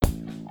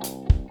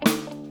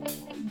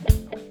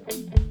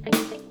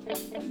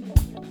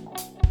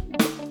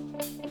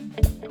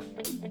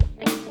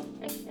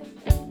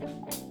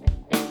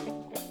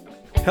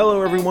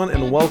Hello, everyone,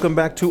 and welcome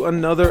back to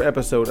another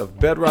episode of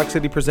Bedrock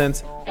City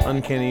Presents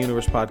Uncanny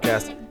Universe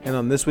Podcast. And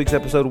on this week's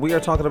episode, we are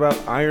talking about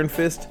Iron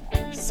Fist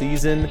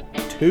Season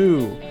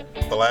 2.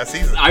 The last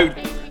season.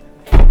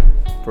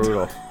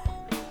 Brutal.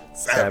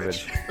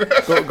 Savage.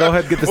 Go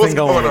ahead, get this What's thing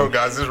going. What's going on,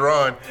 guys? This is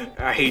Ron.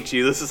 I hate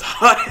you. This is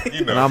hot.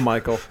 You know. And I'm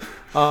Michael.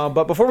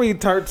 But before we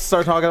start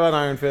talking about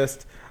Iron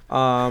Fist,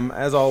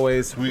 as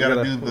always, we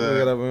gotta do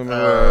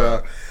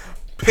the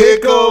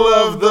Pickle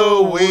of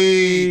the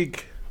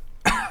Week.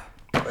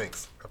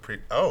 Thanks.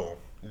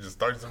 You just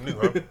started some new,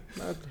 huh?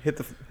 hit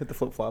the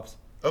flip flops.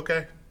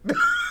 Okay. I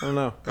don't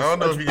know. I don't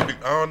know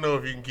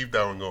if you can keep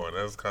that one going.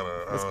 That's kind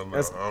of.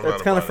 That's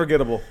kind of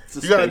forgettable.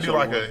 You gotta do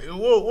like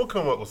We'll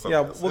come up with something.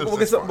 Yeah, we'll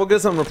get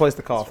something to replace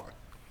the cough.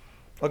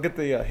 I'll get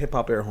the hip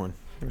hop air horn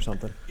or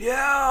something. Yeah.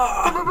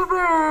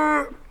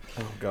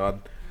 Oh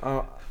God.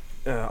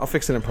 I'll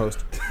fix it in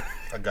post.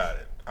 I got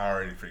it. I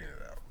already figured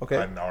it out. Okay.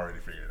 I already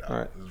figured it out. All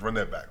right. Just run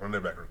that back.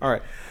 All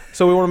right.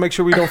 So we want to make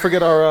sure we don't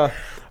forget our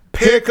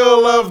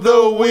Pickle of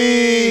the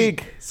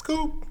Week.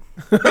 Scoop.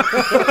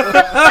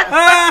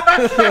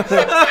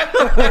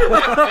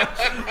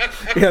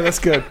 Yeah, that's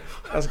good.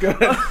 That's good.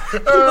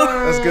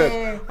 That's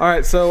good. All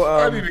right, so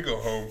I need to go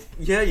home.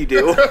 Yeah, you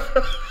do.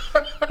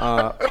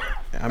 I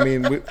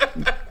mean,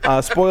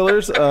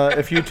 spoilers.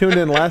 If you tuned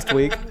in last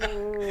week,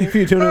 I'm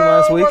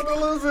about to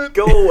lose it.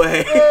 Go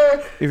away.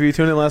 If you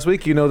tuned in last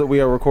week, you know that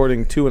we are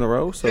recording 2 in a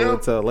row, so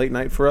it's a late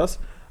night for us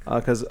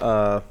because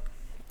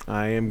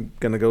I am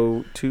gonna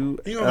go to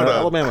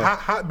Alabama.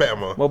 Hot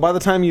Bama. Well, by the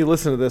time you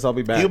listen to this, I'll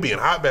be back. You'll be in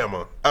Hot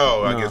Bama.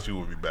 Oh, I guess you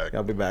will be back.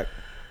 I'll be back.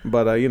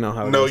 But you know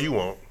how it is. No, you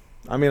won't.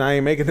 I mean, I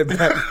ain't making it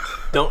back.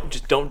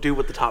 Don't do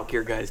what the Top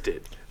Gear guys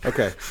did.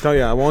 Okay. So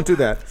yeah, I won't do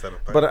that.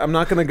 But I'm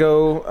not gonna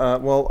go.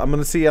 Well, I'm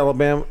gonna see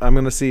Alabama. I'm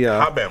gonna see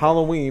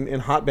Halloween in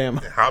Hot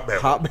Bama. Hot Bama.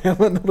 Hot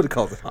Bama. Nobody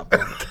calls it Hot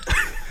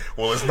Bama.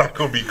 Well, it's not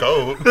gonna be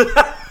cold.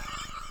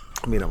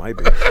 I mean, it might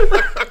be.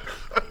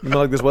 You know,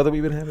 like this weather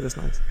we've been having. It's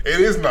nice. It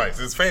is nice.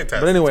 It's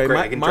fantastic. But anyway,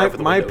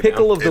 my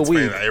pickle of the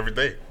week. Every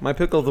day. My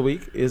pickle of the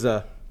week is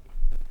You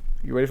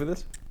ready for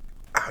this?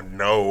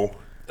 No.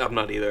 I'm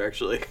not either,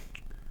 actually.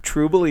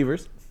 True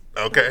Believers.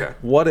 Okay.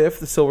 What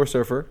if the Silver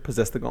Surfer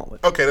possessed the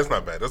gauntlet? Okay, that's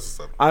not bad. That's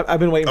what's up. I've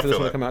been waiting for this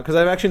one to come out because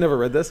I've actually never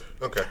read this.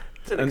 Okay.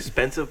 It's an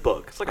expensive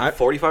book. It's like a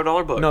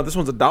 $45 book. No, this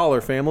one's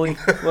 $1, family.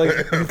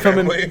 Like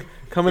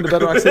come into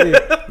Bedrock City,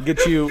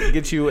 get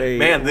you a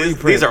man.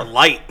 reprint. These are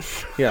light.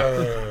 Yeah,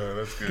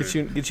 that's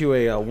good. Get you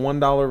a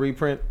 $1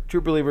 reprint.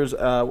 True Believers.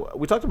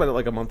 We talked about it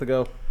like a month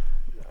ago,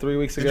 3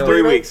 weeks ago.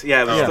 3 weeks.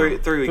 Yeah, it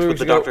was 3 weeks with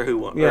the Doctor Who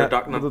one. Yeah,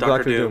 not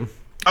Doctor Doom.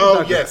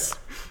 Oh yes.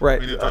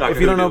 Right.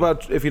 If you don't know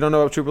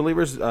about True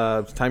Believers,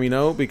 it's time you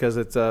know because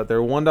it's they're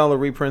 $1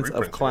 reprints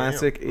of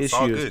classic issues.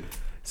 All good.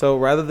 So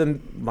rather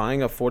than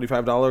buying a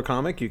 $45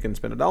 comic, you can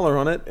spend $1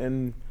 on it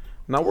and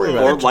not worry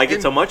about it. Or like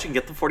it so much and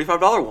get the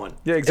 $45 one.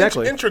 Yeah,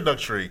 exactly.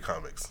 Introductory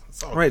comics.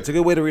 It's all right. good. It's a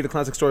good way to read a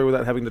classic story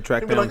without having to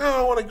track You'd be down. like,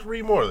 I want to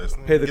read more of this.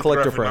 Pay the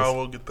collector price.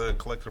 Novel, get the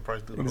collector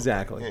price.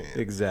 Exactly. Yeah.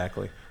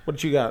 Exactly. What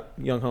did you got,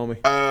 young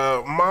homie?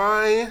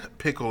 My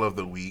pickle of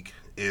the week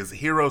is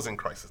Heroes in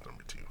Crisis #2.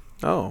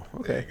 Oh,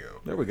 okay. There you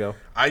go. There we go.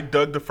 I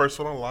dug the first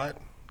one a lot.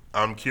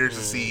 I'm curious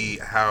to see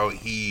how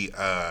he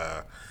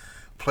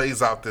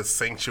plays out this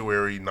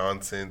sanctuary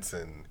nonsense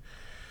and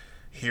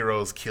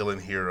heroes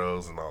killing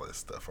heroes and all this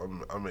stuff.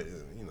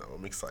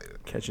 I'm excited.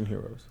 Catching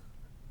heroes.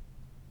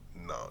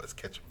 No, it's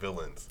catching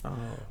villains. Oh.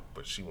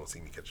 But she won't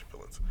see me catching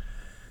villains.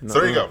 No. So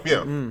there you go.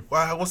 Yeah.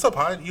 Wow, what's up,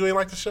 Hyde? You ain't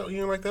like the show?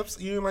 You ain't like the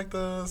episode? You ain't like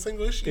the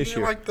single issue? You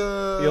didn't like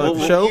the... You like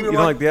the show? You don't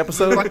like the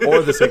episode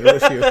or the single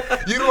issue?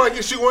 You didn't like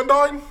issue 1,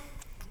 dog?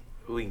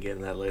 We can get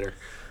into that later.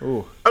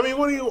 Ooh. I mean,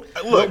 what do you...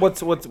 Look.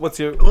 What's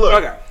your... Look.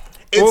 Okay.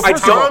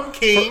 It's Tom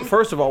King.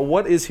 First of all,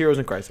 what is Heroes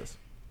in Crisis?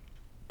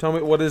 Tell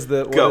me what's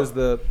the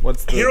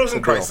Heroes in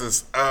deal?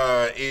 Crisis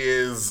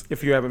is...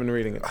 If you haven't been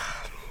reading it.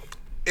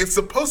 It's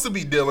supposed to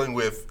be dealing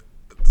with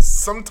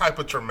some type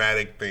of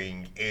traumatic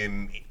thing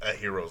in a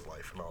hero's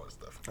life and all this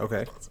stuff.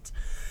 Okay.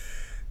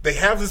 They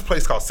have this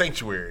place called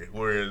Sanctuary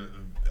where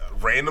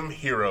random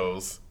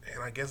heroes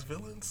and I guess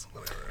villains,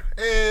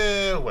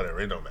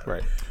 whatever, it don't matter.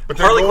 Right. But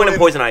Harley Quinn and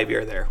Poison Ivy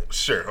are there.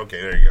 Sure,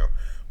 okay, there you go.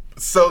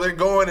 So they're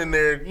going and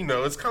they're,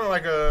 it's kind of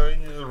like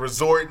a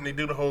resort and they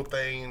do the whole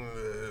thing,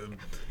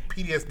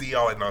 PTSD,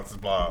 all that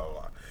nonsense, blah, blah,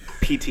 blah.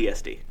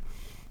 PTSD.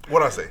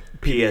 What'd I say?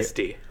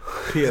 PSD.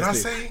 Did I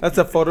say? That's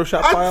a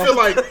Photoshop file?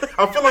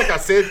 I feel like I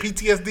said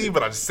PTSD,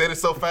 but I just said it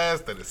so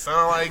fast that it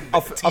sounded like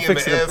I'll T and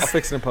fix the it. S. I'll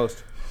fix it in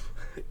post.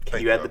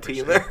 Can you add the T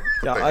in there?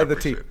 Yeah, I'll add the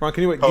T. Ron,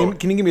 can you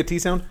give me a T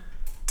sound?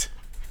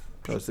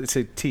 No,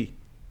 say T.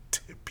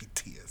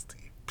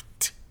 PTSD.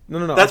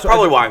 No. That's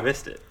probably why I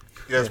missed it.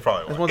 Yeah, that's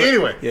probably why. Yeah.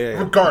 Anyway,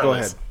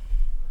 regardless. Go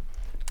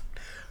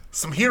ahead.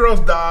 Some heroes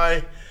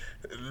die.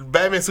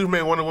 Batman,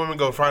 Superman, Wonder Woman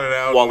go find it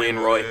out. Wally and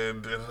Roy.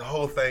 And the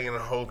whole thing.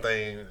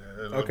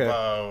 Okay.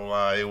 Blah, blah,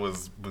 blah, it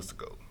was Booster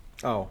Gold.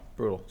 Oh,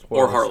 brutal.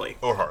 Or Harley.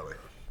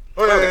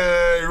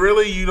 Okay.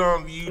 Really? You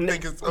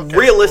think it's... Okay,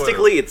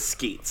 realistically, it's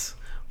Skeets.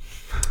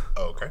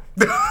 Okay.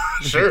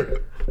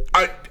 Sure.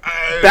 I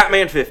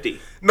Batman 50.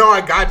 No,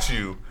 I got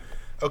you.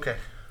 Okay.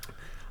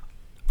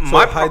 So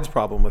My Hyde's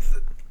problem with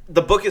it.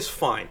 the book is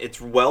fine. It's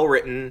well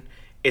written.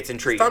 It's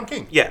intriguing. Tom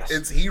King.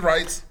 Yes. He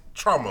writes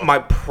trauma. My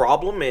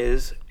problem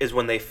is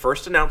when they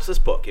first announced this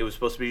book, it was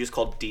supposed to be just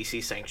called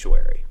DC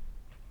Sanctuary.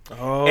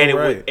 Oh, And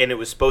right. it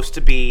was supposed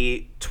to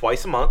be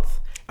twice a month,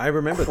 I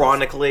remember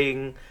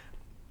chronicling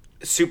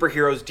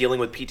superheroes dealing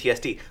with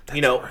PTSD.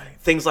 right.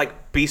 Things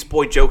like Beast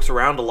Boy jokes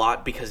around a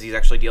lot because he's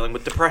actually dealing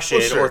with depression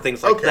Well, sure. or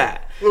things like Okay.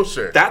 that. Well,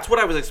 sure. That's what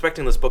I was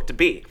expecting this book to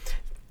be.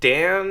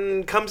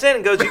 Dan comes in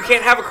and goes, "You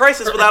can't have a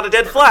crisis without a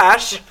dead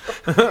Flash."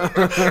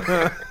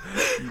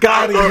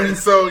 Got him. Okay,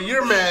 so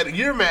you're mad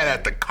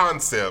at the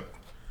concept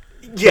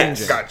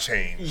Yes. got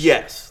changed.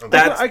 Yes. I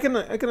That's can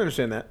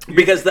understand that.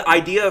 because the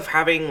idea of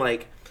having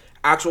like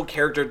actual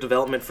character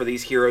development for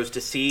these heroes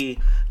to see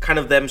kind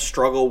of them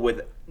struggle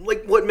with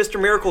like what Mr.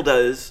 Miracle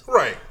does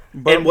Right.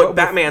 and what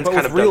Batman's but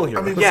kind with of real done.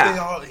 heroes. I mean,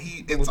 Yeah.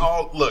 it's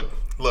all look.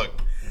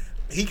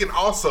 He can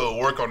also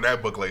work on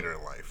that book later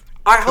in life.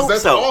 I 'Cause hope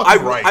that's so. all I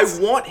he writes.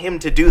 want him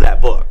to do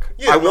that book.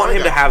 Yeah, I no, want I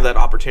him to got have that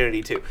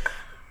opportunity too.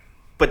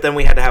 But then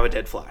we had to have a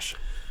dead Flash.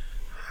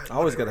 I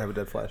always got to have a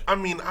dead Flash. I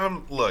mean,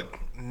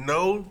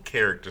 no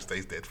character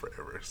stays dead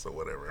forever, so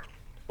whatever.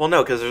 Well,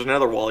 no, because there's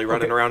another Wally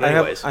running around I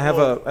anyways. have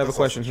Well, a that's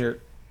question also here.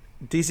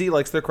 DC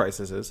likes their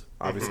crises,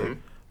 obviously. Mm-hmm.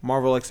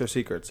 Marvel likes their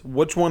secrets.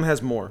 Which one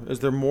has more? Is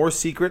there more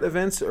secret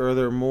events or are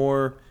there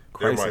more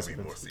There crisis might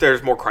be more. events?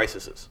 There's more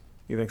crises.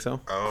 You think so?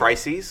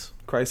 Crises?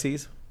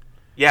 Crises?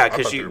 Yeah, I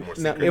because thought there you. were more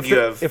Now,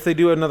 secrets. if they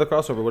do another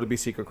crossover, would it be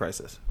Secret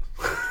Crisis?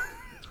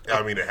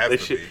 I mean, it has They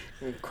to should,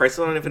 be. Crisis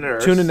on Infinite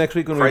Earths. Tune in next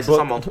week when we Crisis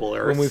book- on Multiple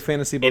Earths. when we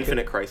fantasy book it.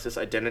 Infinite Crisis,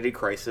 Identity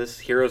Crisis,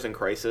 Heroes in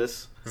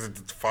Crisis. Is it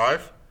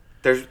 5?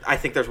 I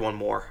think there's one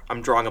more.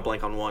 I'm drawing a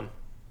blank on one.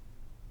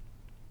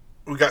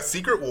 We got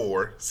Secret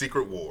War,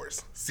 Secret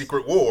Wars,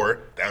 Secret War.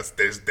 There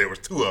was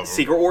 2 of them.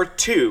 Secret War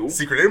 2.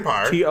 Secret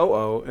Empire.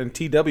 TOO and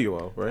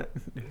TWO, right?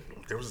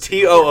 There was a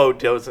Secret War.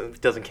 TOO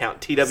doesn't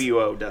count.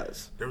 TWO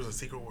does. There was a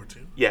Secret War 2.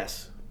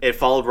 Yes. It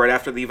followed right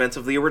after the events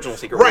of the original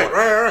Secret Right.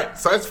 War.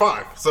 So that's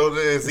 5. So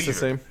it's It's even. the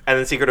same. And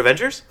then Secret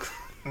Avengers?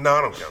 No,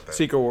 I don't count that.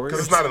 Secret Warriors?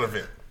 Because it's not an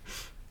event.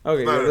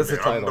 Okay, Not yeah, an that's the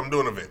event. title. I'm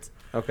doing events.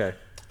 Okay.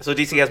 So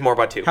DC has more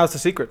by 2. House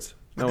of Secrets.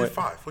 I No, did wait.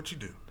 5. What'd you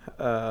do?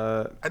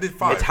 Uh, I did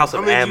 5. It's House How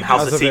of many did M, you House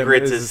count? of House of M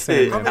Secrets is is... the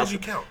same, How yeah. many did you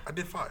count? I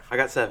did 5. I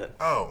got 7.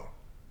 Oh.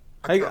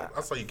 I I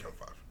got- saw you count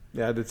 5.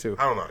 yeah, I did too.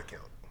 I don't know how to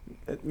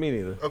count. Me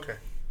neither. Okay.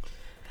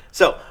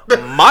 So,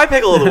 my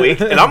pickle of the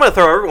week, and I'm going to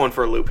throw everyone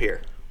for a loop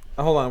here.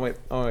 Hold on, wait.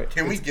 Oh, wait.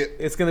 Can we get...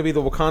 It's going to be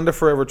the Wakanda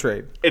Forever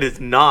trade. It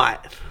is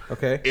not.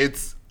 Okay?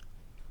 It's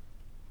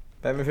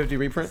Batman 50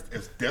 reprint?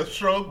 It's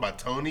Deathstroke by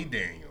Tony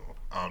Daniel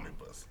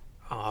Omnibus.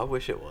 Oh, I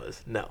wish it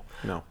was. No.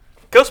 No.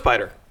 Ghost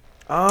Spider.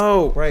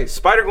 Oh, right.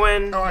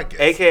 Spider-Gwen, Oh, I guess.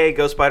 a.k.a.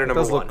 Ghost Spider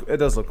number 1. It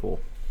does look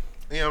cool.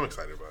 Yeah, I'm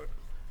excited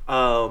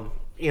about it.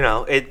 You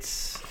know,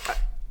 it's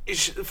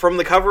from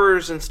the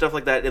covers and stuff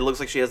like that. It looks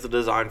like she has the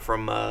design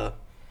from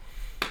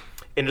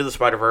Into the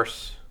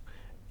Spider-Verse.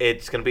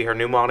 It's going to be her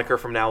new moniker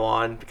from now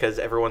on because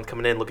everyone's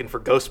coming in looking for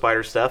Ghost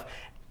Spider stuff,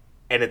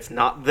 and it's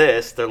not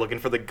this. They're looking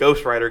for the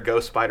Ghost Rider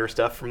Ghost Spider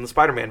stuff from the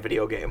Spider-Man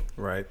video game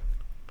Right.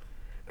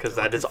 because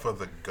that is For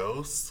the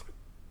ghosts?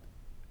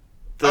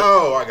 the,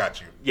 Oh, I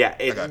got you. yeah,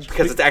 I got you.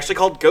 because it's actually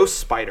called Ghost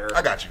Spider.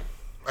 I got you.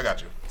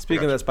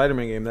 Speaking of that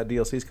Spider-Man game, that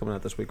DLC's coming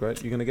out this week, right?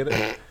 You going to get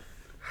it?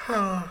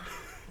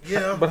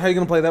 Yeah. But how you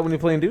going to play that when you're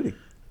playing Duty?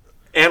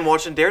 And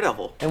watching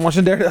Daredevil. And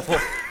watching Daredevil?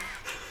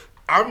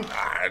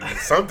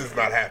 Something's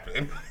not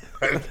happening.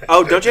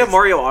 Oh, don't you have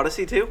Mario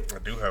Odyssey too? I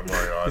do have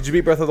Mario Odyssey. Did you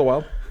beat Breath of the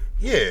Wild?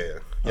 Yeah.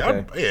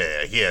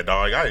 Okay. Yeah,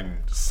 dog. I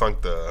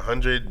sunk the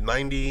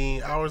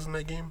 190 hours in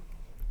that game.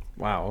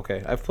 Wow,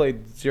 okay. I've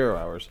played 0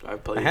 hours.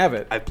 I have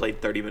it. I've played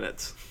 30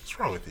 minutes. What's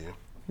wrong with you?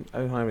 I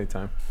don't have any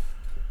time.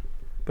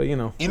 But, you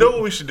know. You know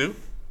what we should do?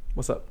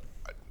 What's up?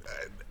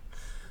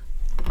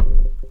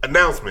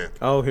 Announcement.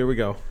 Oh, here we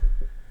go.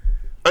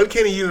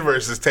 Uncanny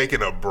Universe is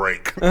taking a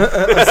break.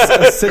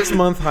 A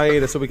 6-month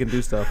hiatus so we can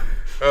do stuff.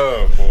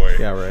 Oh, boy.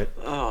 Yeah, right.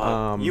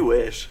 Oh, you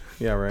wish.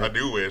 Yeah, I right.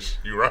 do wish.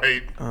 You're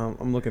right.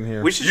 I'm looking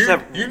here. We should just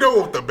have. You know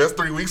what the best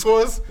 3 weeks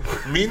was?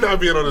 Me not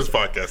being on this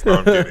podcast. No,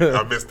 I'm kidding.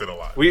 I missed it a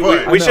lot. We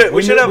But, should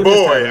We have. missed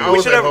boy, time. I we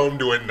was should at have- home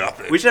doing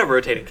nothing. We should have a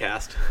rotating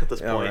cast at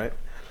this All point.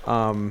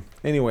 right.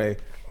 Anyway,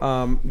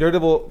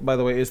 Daredevil, by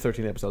the way, is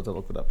 13 episodes. I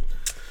looked it up.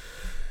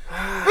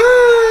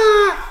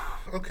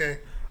 Okay.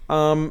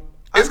 Um,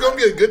 It's going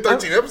to be a good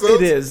 13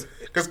 episodes. It is.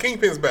 Because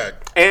Kingpin's back.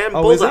 And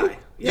Oh, is Bullseye. it?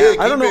 Yeah,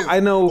 I don't know. Kingpin's- I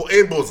know. Oh,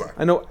 and Bullseye.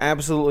 I know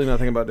absolutely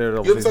nothing about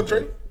Daredevil. You ever saw season the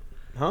trailer?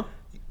 3. Huh?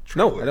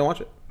 No, I didn't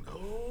watch it.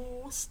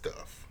 No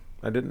stuff.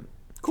 I didn't.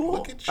 Cool.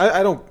 Look at you.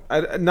 I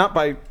don't. Not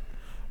by.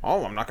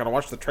 Oh, I'm not going to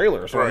watch the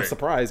trailer, so I'm Right.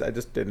 surprised. I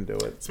just didn't do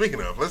it.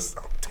 Speaking of, let's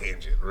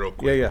tangent real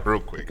quick. Yeah, yeah. Real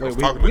quick. I was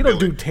Wait, talking we to don't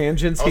Dilly. do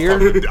tangents I was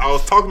here. I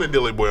was talking to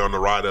Dilly Boy on the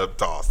ride up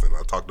to Austin.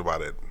 I talked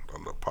about it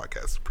on the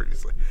podcast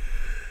previously.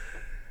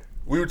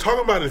 We were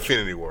talking about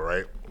Infinity War,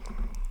 right?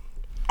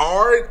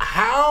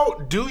 How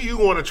do you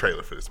want a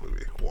trailer for this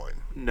movie? One.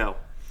 No.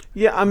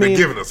 Yeah, I They're mean,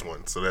 giving us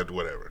one, so that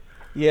whatever.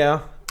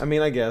 yeah. I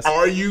mean, I guess.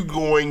 Are you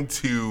going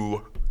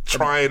to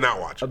try and not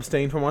watch it.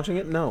 Abstain from watching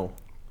it? No.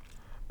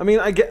 I mean,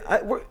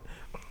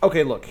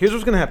 okay, look. Here's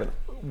what's gonna happen.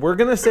 We're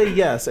gonna say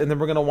yes, and then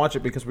we're gonna watch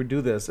it because we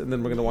do this, and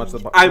then we're gonna watch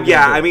the.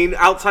 I mean,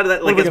 outside of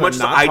that, like we as gonna much as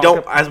not I talk don't,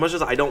 about- as much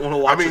as I don't want to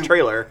watch the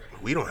trailer,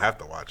 We don't have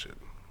to watch it.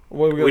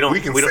 What are we don't- We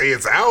can we don't- say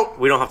it's out.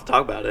 we don't have to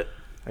talk about it.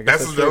 I guess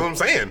That's true. what I'm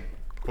saying.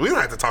 We don't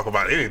have to talk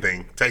about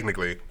anything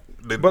technically.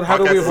 The But how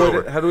do we podcast is avoid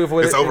over. it? How do we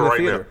avoid it's it over in the right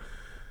theater?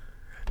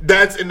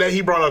 now. And that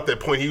he brought up that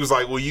point. He was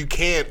like, "Well, you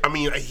can't." I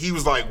mean, he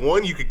was like,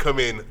 "One, you could come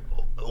in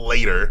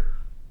later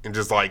and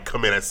just like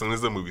come in as soon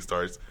as the movie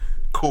starts.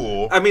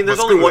 Cool. I mean, there's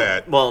but only screw one.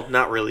 that." Well,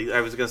 not really.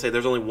 I was gonna say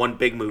there's only one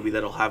big movie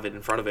that'll have it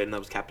in front of it, and that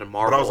was Captain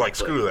Marvel. But I was like,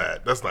 screw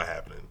that. That's not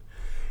happening.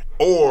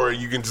 Or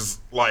you can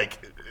just like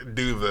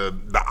do the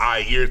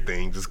eye ear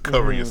thing, just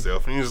cover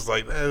yourself, and you're just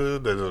like,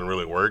 that doesn't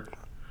really work.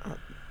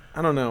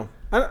 I don't know.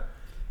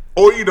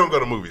 Or you don't go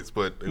to movies.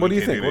 But What do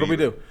you think? What do we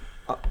do?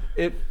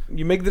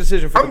 You make the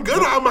decision for. I'm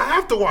gonna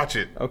have to watch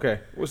it Okay,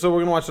 so we're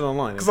gonna watch it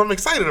online. because I'm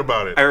excited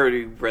about it. I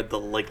already read the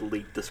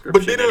leaked description.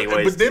 But then,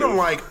 anyways, I'm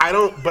like, I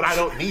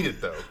don't need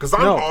it though, because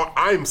I'm No.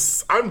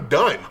 I'm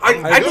done.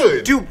 I'm I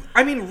good. do.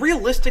 I mean,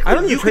 realistically, I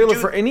don't need you a trailer could do,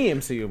 for any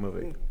MCU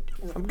movie.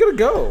 I'm gonna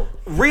go,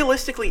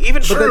 realistically,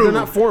 even but True. they're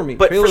not for me.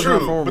 But Trailers for- are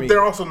True, not for but me.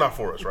 they're also not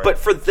for us, right? But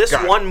for this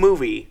Got it. one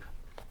movie,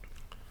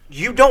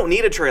 you don't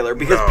need a trailer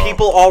because No.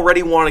 people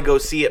already want to go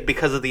see it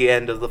because of the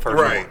end of the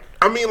first right. one.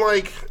 I mean,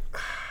 like,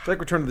 It's like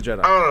Return of the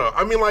Jedi. I don't know.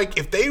 I mean, like,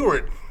 if they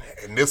were,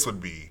 and this would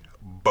be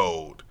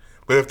bold,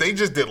 but if they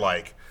just did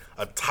like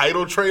a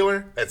title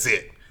trailer, that's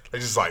it. They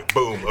just like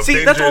boom.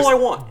 See, that's Avengers, all I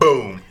want.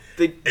 Boom.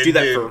 They And do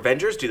that then- for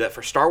Avengers, do that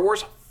for Star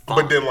Wars. But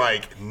fine. then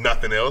like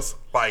nothing else.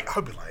 Like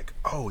I'd be like,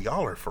 oh,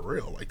 y'all are for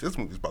real. Like this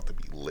movie's about to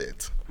be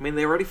lit. I mean,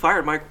 they already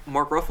fired Mark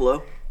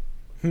Ruffalo.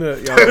 Yeah,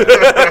 Yeah,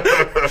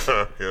 that's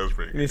pretty you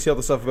good. need to see all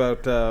the stuff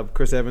about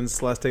Chris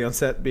Evans' last day on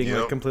set being Yep.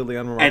 like completely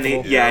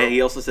unremarkable. And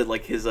he also said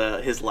like his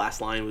last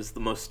line was the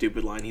most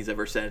stupid line he's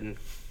ever said in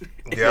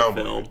Yeah, I the don't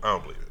film. believe it. I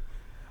don't believe it.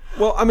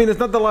 Well, I mean, it's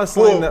not the last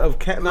Well, line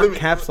of let not me-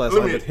 Cap's last let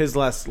line, me- but his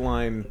last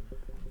line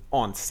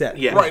on set.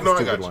 Yeah. was Right, the no, I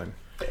stupid got you. line.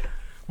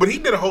 But he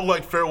did a whole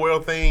like farewell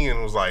thing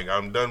and was like,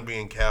 I'm done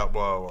being Cap,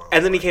 blah blah.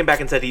 And then he came back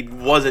and said he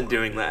wasn't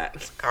doing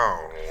that. I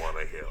don't want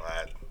to hear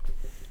that.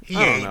 He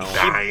I don't ain't know.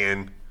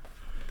 dying.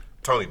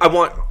 Tony. I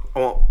want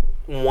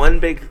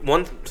one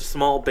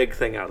small big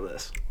thing out of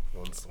this.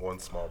 one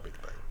small big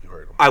thing. You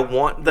heard him. I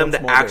want them One to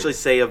small actually big.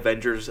 say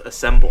Avengers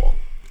Assemble.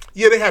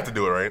 Yeah, they have to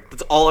do it, right?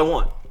 That's all I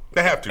want.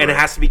 They have to. And right? it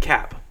has to be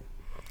Cap.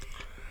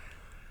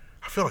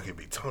 I feel like it'd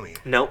be Tony.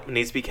 Nope, it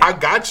needs to be I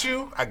Cap. got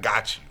you. I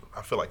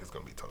feel like it's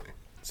gonna be Tony.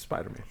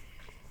 Spider-Man.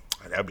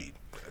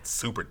 That's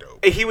super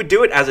dope. He would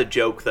do it as a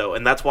joke though,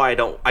 and that's why I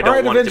don't All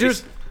right, want Avengers,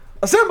 it to be.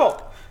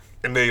 assemble!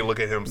 And then you look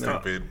at him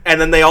stupid.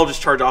 And then they all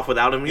just charge off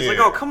without him. And he's like,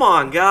 Yeah. "Oh, come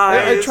on,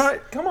 guys!" I try.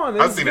 Come on,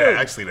 I this see is that. good.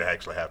 I see that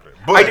actually happening.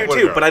 I do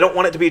too, but I don't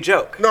want it to be a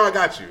joke. No, I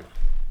got you.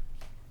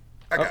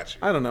 I got you.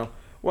 I don't know.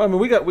 Well, I mean,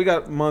 we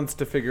got months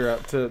to figure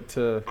out to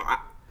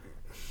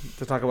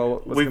talk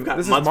about what's We've gonna, got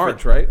this is months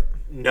March, for- right?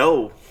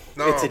 No,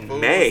 No, it's in fool.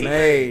 May.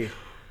 May.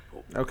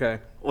 Okay.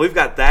 We've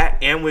got that,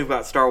 and we've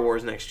got Star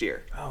Wars next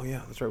year. Oh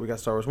yeah, that's right. We got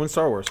Star Wars. When's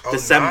Star Wars? Oh,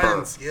 December.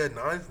 Nine's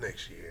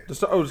next year.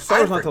 Star Wars I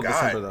not till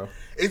forgot. December though.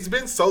 It's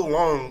been so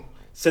long.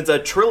 Since a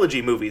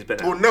trilogy movie's been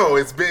Well, out. no,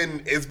 it's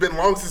been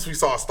long since we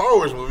saw a Star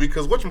Wars movie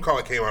because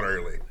whatchamacallit came out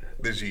early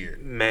this year.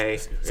 May.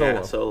 Solo.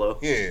 Yeah, Solo.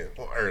 Yeah,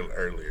 well,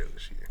 earlier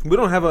this year. We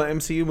don't have an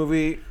MCU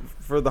movie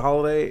for the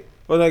holiday.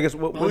 Well, I guess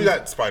Well, we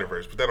got Spider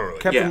Verse, but that don't really.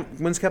 Captain. Yeah.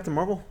 When's Captain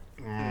Marvel?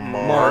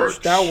 March.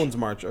 That one's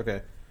March.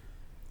 Okay.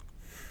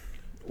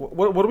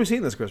 What are we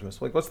seeing this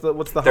Christmas? Like, what's the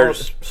There's holiday?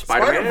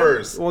 Spider-Man, Spider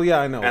Verse. Well, yeah,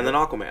 I know. and then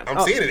Aquaman.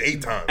 I'm seeing it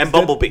 8 times. And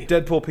Bumblebee.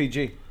 Deadpool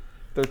PG,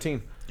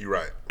 13. You're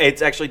right.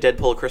 It's actually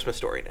Deadpool: A Christmas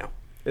Story now.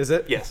 Is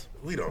it? Yes,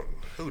 We don't.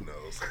 Who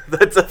knows?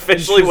 that's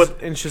officially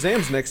what And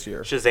Shazam's next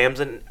year. Shazam's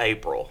in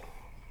April.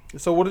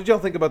 So, what did y'all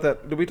think about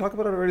that? Did we talk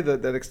about it already?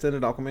 That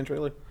extended Aquaman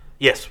trailer?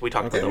 Yes, we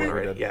talked Okay, about that we one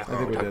already. did. Yeah, I think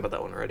we we talked did. about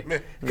that one already. Meh.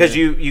 Because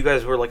you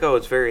guys were like, "Oh,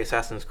 it's very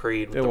Assassin's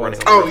Creed." With It the was.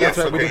 running Oh over. yes,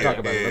 right, we okay, did talk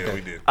about it, yeah, okay.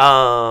 we did.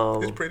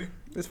 Um, It's pretty.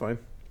 It's fine.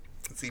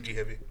 It's CG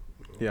heavy.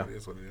 Yeah. It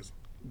is what it is.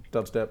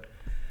 Dubstep.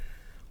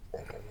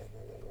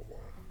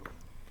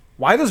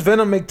 Why does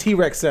Venom make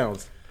T-Rex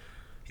sounds?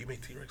 He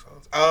made T-Rex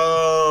sounds.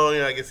 Oh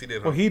yeah, I guess he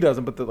did. Huh? Well, he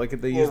doesn't, but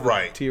they use the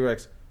right.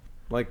 T-Rex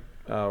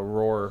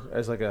roar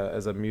as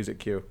as a music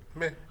cue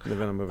Meh. in the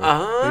Venom movie.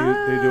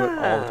 They do it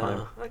all the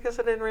time. I guess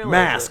I didn't realize.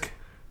 Mask. it.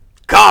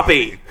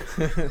 Copy.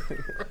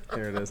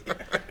 There it is.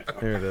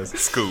 There it is.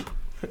 Scoop.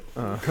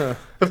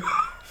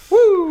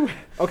 Woo.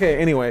 Okay.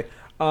 Anyway,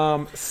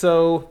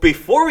 so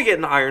Before we get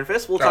into Iron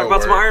Fist, we'll talk Oh,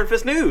 about some word. Iron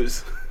Fist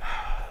news.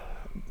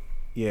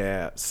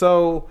 yeah,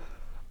 so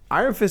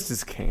Iron Fist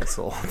is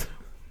canceled,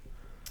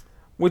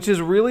 which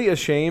is really a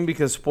shame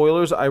because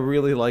spoilers. I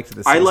really liked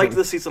this. I season. liked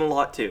this season a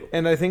lot too.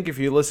 And I think if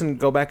you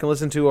go back and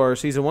listen to our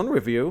season 1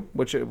 review,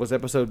 which it was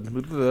episode,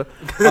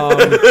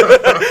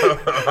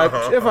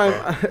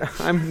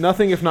 I'm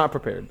nothing if not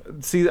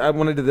prepared. See, I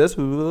want to do this.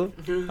 I'm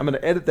going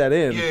to edit that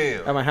in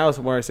Yeah. at my house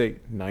where I say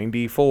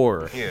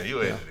 94. Yeah,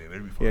 you edited it.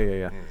 It'd be fun.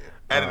 Yeah.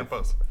 Add it in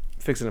post.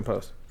 fix it in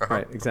post.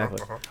 Right, exactly.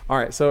 All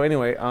right, so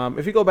anyway,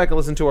 if you go back and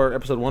listen to our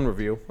episode 1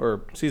 review,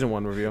 or season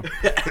 1 review.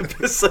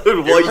 Episode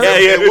 1,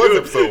 it was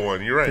episode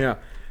 1, you're right. Yeah.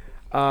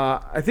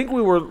 I think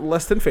we were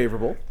less than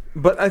favorable,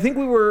 but I think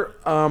we were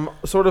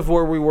sort of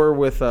where we were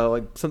with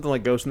like something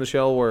like Ghost in the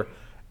Shell, where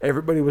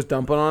everybody was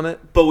dumping on it.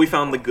 But we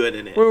found the good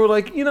in it. We were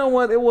like, you know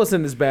what? It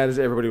wasn't as bad as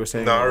everybody was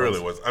saying. No, it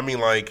really was. I mean,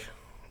 like,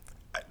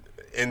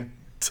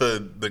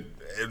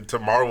 to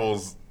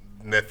Marvel's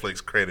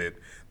Netflix credit,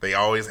 they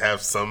always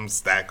have some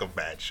stack of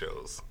bad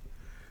shows.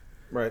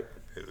 Right.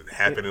 It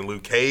happened in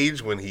Luke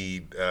Cage when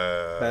he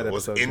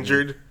was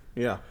injured.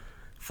 Yeah.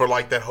 For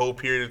like that whole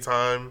period of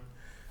time.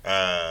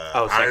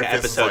 Iron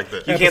Fist is like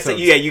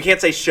You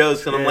can't say shows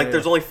because I'm like,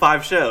 there's only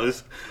 5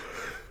 shows.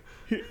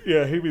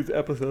 Yeah, he means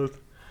episodes.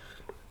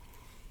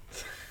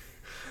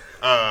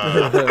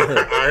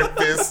 Iron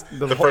Fist,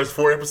 the first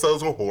 4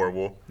 episodes were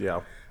horrible.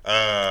 Yeah.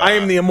 I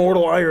am the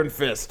immortal Iron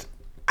Fist.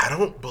 I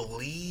don't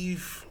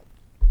believe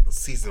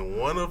season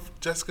 1 of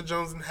Jessica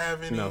Jones didn't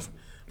have any. No.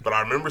 But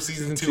I remember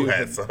season 2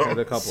 had some. Had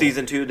a couple.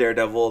 Season 2,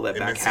 Daredevil, that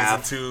back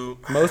half. Season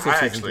 2, most of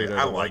season 2.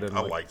 I like season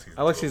 2.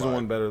 I like season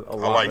 1 better. A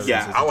lot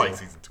I like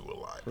season 2 a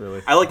lot.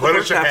 Really, I like the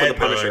first half of the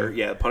Punisher. Punisher.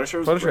 Yeah, Punisher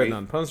was Punisher great. had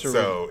none. Punisher.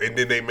 So and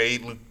then they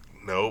made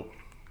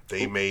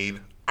they made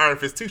Iron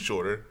Fist 2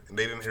 shorter, and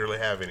they didn't really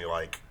have any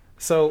like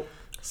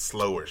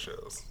slower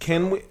shows.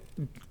 Can we?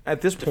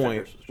 At this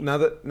point, now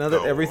that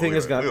everything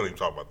has got, we don't even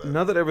talk about that.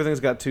 Now that everything's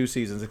got 2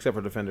 seasons except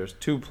for Defenders,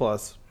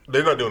 2+.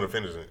 They're not doing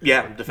Defenders.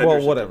 Yeah, Defenders.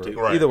 Well, whatever.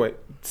 Right. Either way,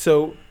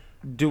 so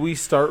do we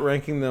start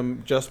ranking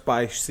them just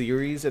by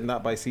series and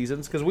not by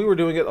seasons? Because we were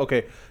doing it.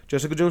 Okay,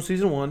 Jessica Jones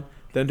season 1,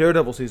 then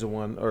Daredevil season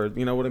 1, or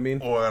you know what I mean?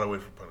 Oh, I gotta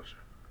wait for Punisher.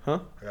 Huh?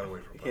 I gotta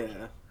wait for Punisher.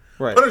 Yeah.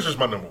 Right. Punisher's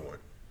my number 1.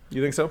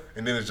 You think so?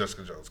 And then it's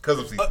Jessica Jones because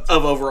of season 2.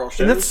 Of overall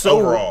shows. And that's so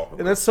overall.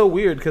 And that's so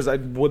weird because I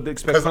would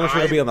expect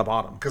Punisher to be on the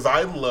bottom. Because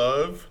I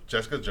love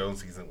Jessica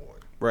Jones season 1.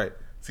 Right.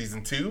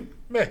 Season 2,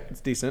 meh. It's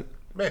decent.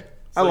 Meh.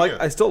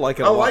 I still like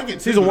it. I like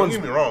it. Season 1's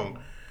don't get me wrong.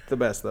 The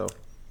best though.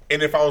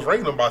 And if I was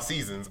ranking them by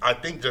seasons, I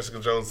think Jessica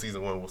Jones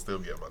season 1 will still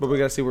be on my top. But we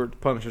got to see where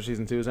Punisher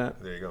season 2 is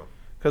at. There you go.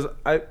 Because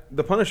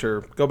the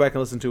Punisher, go back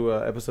and listen to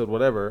episode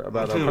whatever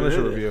about a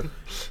Punisher review,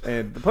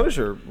 and the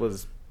Punisher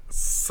was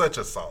such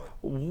a solid,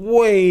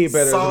 way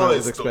better than I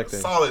was expecting.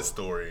 Solid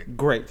story,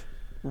 great,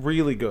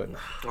 really good.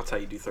 That's how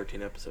you do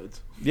 13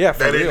 episodes. Yeah,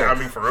 for real. I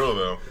mean, for real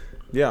though.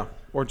 Yeah,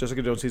 or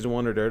Jessica Jones season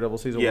 1 or Daredevil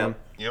season 1.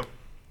 Yep.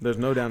 There's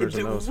no downers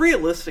in those.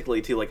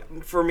 Realistically, too,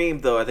 like for me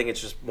though, I think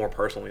it's just more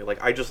personally.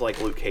 Like I just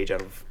like Luke Cage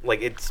out of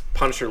like it's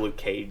Punisher Luke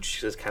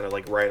Cage is kind of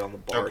like right on the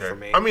bar for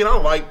me. I mean, I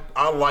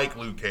like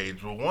Luke Cage,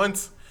 but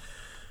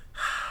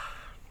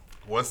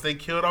once they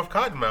killed off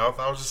Cottonmouth,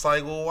 I was just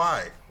like, well,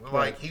 why?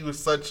 Like he was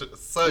such.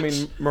 I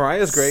mean,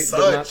 Mariah's great,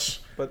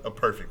 but a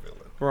perfect villain.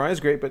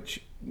 Mariah's great, but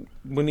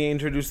when he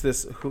introduced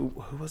this, who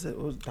was it? It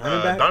was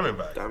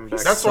Diamondback.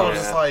 Diamondback. That's why I was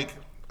just like,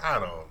 I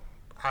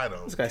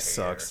don't. This guy care.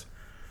 sucks.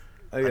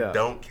 I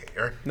don't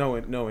care.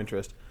 No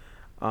interest.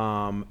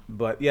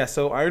 But yeah,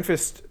 so Iron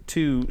Fist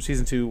 2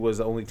 season 2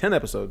 was only 10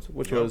 episodes,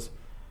 which was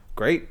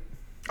great.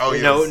 Oh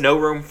yeah. No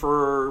room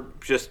for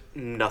just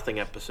nothing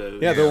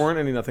episodes. Yeah, there weren't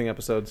any nothing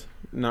episodes.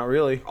 Not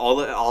really.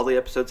 All the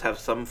episodes have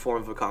some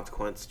form of a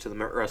consequence to the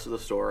rest of the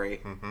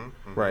story.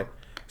 Right.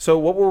 So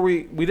what were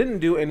we didn't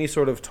do any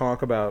sort of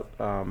talk about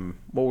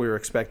what we were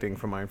expecting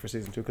from Iron Fist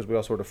season 2 because we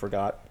all sort of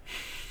forgot.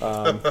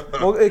 Well,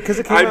 because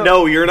it came out.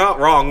 No, you're not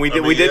wrong. We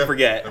did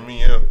forget. I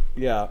mean,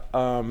 yeah.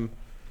 Yeah.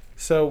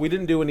 So we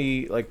didn't do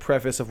any like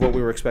preface of what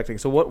we were expecting.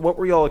 So what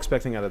were y'all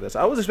expecting out of this?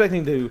 I was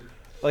expecting to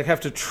like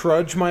have to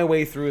trudge my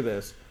way through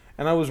this,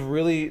 and I was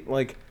really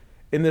like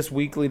in this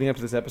week leading up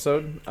to this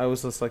episode, I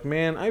was just like,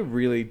 man, I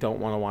really don't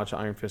want to watch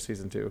Iron Fist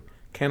season 2.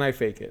 Can I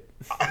fake it?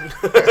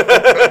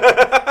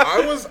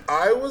 I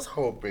was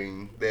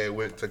hoping they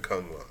went to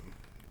Kunlun.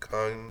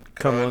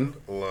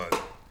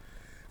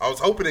 I was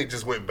hoping they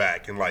just went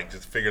back and like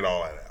just figured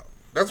all that out.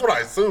 That's what I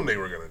assumed they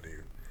were gonna do.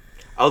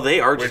 Oh, they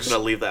are just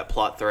gonna leave that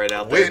plot thread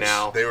out there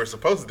now. They were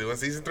supposed to do in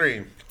season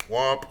 3.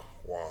 Womp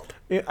womp.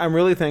 Yeah, I'm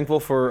really thankful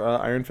for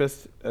Iron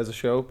Fist as a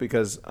show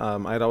because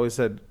I'd always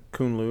said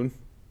Kunlun.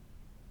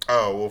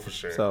 Oh well, for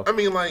sure. So I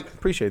mean, like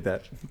appreciate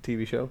that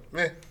TV show.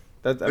 They're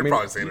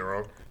probably saying it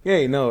wrong.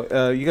 Yeah,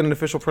 no, you got an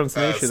official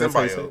pronunciation. That's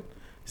how you say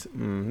it.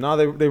 No,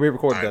 they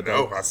re-recorded that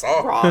though. I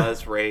saw.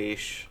 Raz,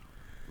 Raish,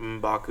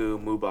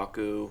 M'Baku,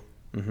 M'Baku.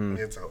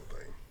 It's a whole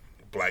thing.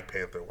 Black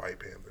Panther, White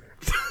Panther.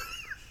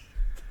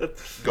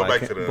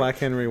 Black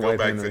Henry, White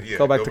Henry.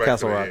 Go back to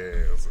Castle Rock.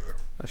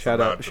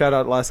 Shout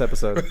out last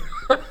episode.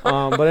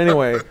 But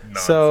anyway,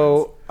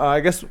 so I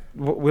guess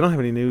we don't have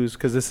any news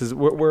because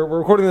we're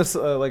recording this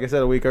like I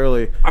said a week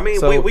early. I mean,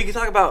 so we can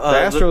talk about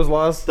the Astros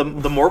lost the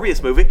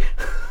Morbius movie.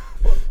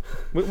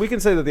 We can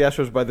say that the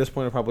Astros by this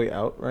point are probably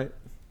out, right?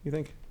 You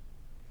think?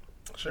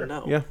 Sure.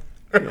 No. Yeah.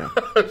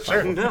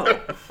 Sure. No.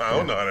 I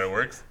don't know how that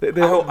works.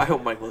 I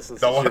hope Mike listens.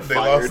 They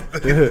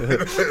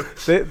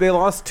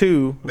lost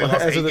 2. They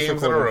lost 8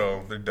 games in a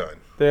row. They're done.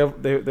 They're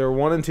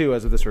 1-2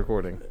 as of this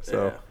recording.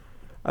 So,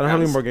 I don't know how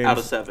many more games. Out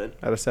of 7.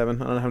 Out of 7.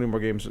 I don't know how many more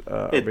games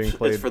are being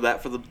played. It's for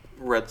the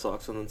Red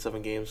Sox, and then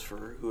 7 games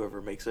for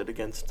whoever makes it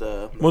against.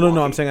 Well,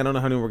 no. I'm saying I don't know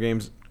how many more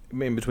games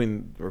in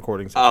between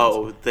recording sessions.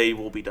 Oh, they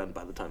will be done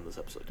by the time this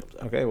episode comes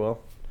out. Okay, well.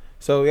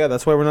 So, yeah,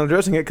 that's why we're not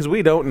addressing it, because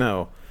we don't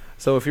know.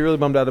 So if you're really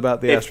bummed out about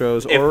the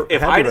Astros, or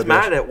if happy Hyde is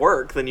about the mad at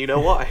work, then you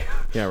know why.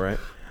 Yeah, right.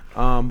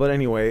 But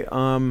anyway,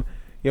 Don't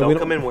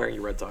come in wearing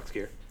your Red Sox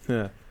gear.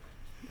 Yeah.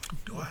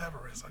 Do I have a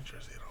Red Sox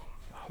jersey at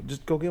all?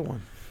 Just go get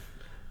one.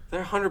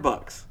 They're $100.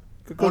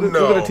 Go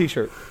get a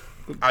T-shirt.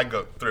 I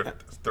go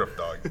thrift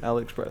dog.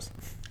 AliExpress.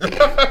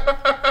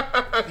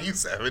 You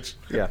savage.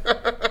 Yeah.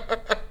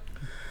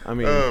 I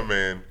mean, Oh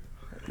man.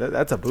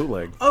 that's a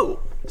bootleg. Oh,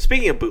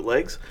 speaking of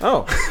bootlegs,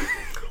 Oh,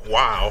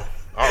 Wow.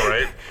 All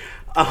right.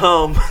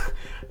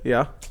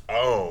 yeah.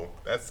 Oh,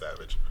 that's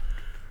savage.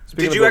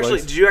 Speaking did of you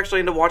bootlegs, actually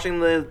end up watching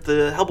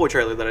the Hellboy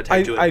trailer that I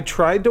tagged you in? I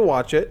tried to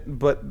watch it,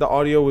 but the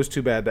audio was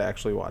too bad to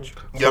actually watch.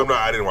 Yeah,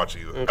 I didn't watch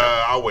it either.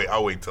 I'll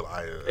wait till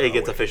It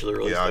gets officially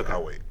released. Yeah, Okay.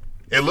 I'll wait.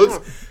 It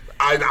looks.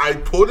 I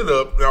pulled it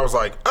up and I was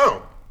like,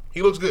 oh,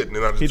 he looks good, and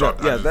then I just He dropped.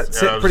 does. Yeah, I just, that's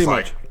and it, I was pretty just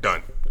much. like,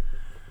 done.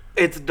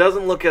 It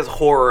doesn't look as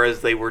horror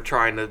as they were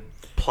trying to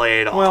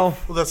play it off. Well,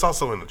 Well, that's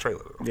also in the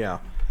trailer. Though. yeah.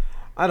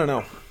 I don't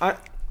know.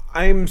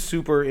 I'm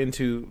super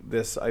into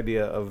this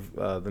idea of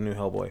the new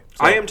Hellboy.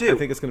 So I am too. I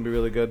think it's going to be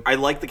really good. I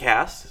like the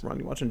cast. Ron,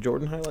 you watching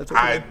Jordan highlights?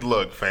 over there?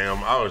 Look,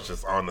 fam. I was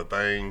just on the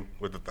thing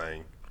with the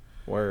thing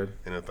Word.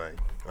 and the thing.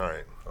 All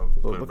right.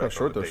 Look how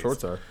short those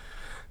shorts are.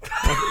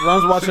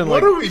 Ron's watching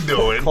What like are we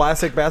doing?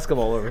 classic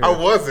basketball over here. I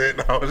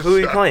wasn't. I was Who are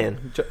you just-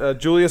 playing?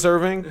 Julius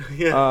Irving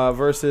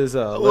versus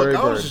Larry Look,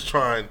 I Bird. was just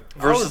trying.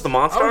 Versus the I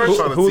was Monstars? just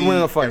trying to Who would see win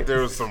in a fight? If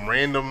there was some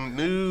random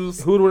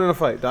news. Who would win in a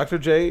fight, Dr.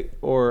 J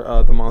or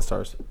the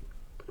Monstars?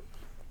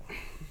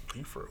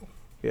 You for real?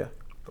 Yeah.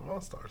 The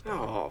Monstars.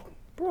 Oh,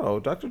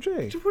 Bro, Dr.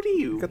 J. what are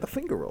you? Got the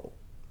finger roll.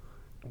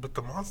 But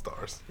the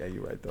Monstars. Yeah,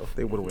 you're right, though.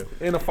 They would win.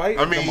 In a fight,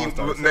 I the mean,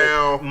 Monstars. Oh.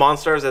 now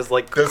Monstars as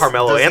like does,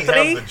 Carmelo does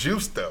Anthony? he have the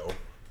juice though?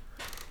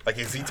 Like,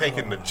 is he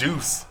taking the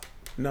juice?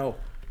 No.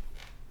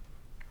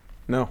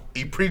 No.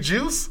 He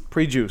pre-juice?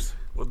 Pre-juice.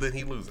 Well, then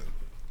he losing.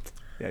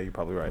 Yeah, you're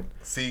probably right.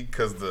 See,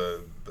 because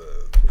the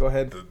Go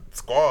ahead. the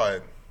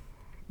squad,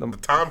 the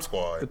Time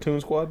Squad, The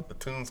Toon Squad? the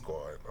Toon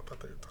Squad. I thought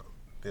they were Time.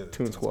 Yeah, the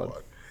Toon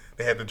Squad.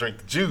 They had to drink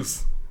the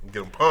juice and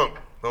get them pumped.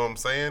 Know what I'm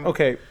saying?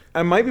 Okay,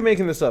 I might be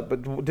making this up,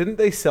 but didn't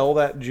they sell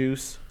that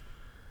juice,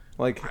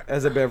 like,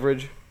 as a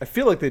beverage? I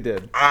feel like they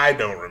did. I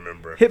don't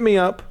remember. Hit me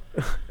up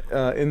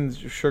in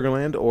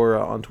Sugarland or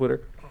on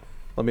Twitter.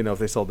 Let me know if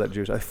they sold that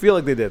juice. I feel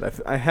like they did.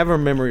 I have a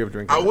memory of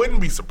drinking I it. wouldn't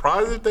be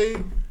surprised if they.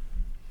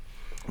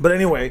 But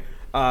anyway,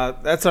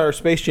 that's our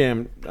Space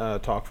Jam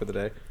talk for the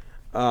day.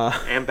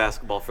 And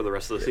basketball for the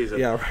rest of the season.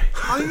 Yeah, right.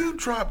 How you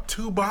drop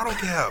 2 bottle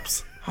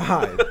caps?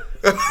 Hi.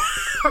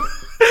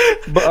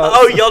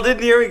 Oh, y'all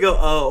didn't hear me go,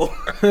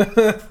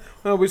 oh.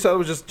 Well, we thought it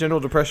was just general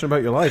depression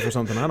about your life or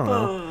something. I don't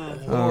know.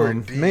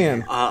 Lord,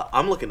 Man.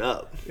 I'm looking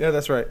up. Yeah,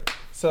 that's right.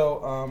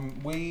 So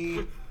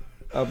we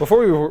before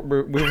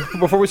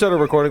we started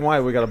recording, why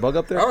we got a bug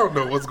up there? I don't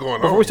know what's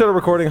going Before on. we started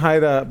recording,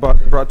 Hyde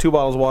brought 2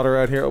 bottles of water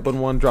out here.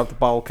 Opened one, dropped the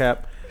bottle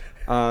cap.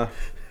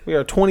 We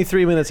are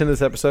 23 minutes into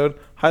this episode.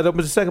 Hyde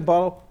opens the second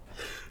bottle.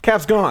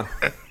 Cap's gone.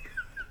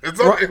 It's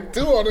 2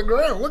 on the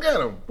ground. Look at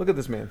him. Look at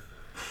this man.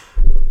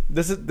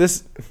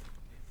 This.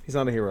 He's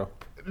not a hero.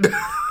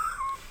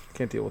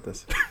 Can't deal with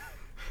this.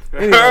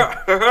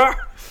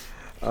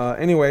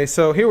 Anyway,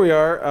 so here we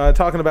are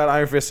talking about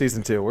Iron Fist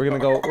season 2. We're gonna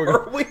go.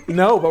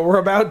 No, but we're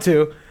about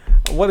to.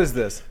 What is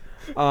this?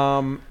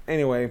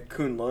 Anyway,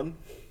 Kunlun.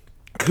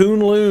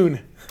 Kunlun.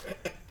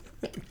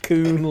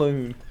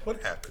 Kunlun.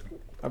 What happened?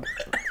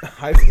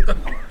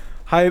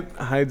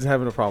 Hyde's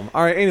having a problem.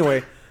 All right.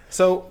 Anyway,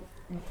 so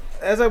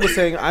as I was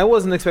saying, I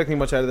wasn't expecting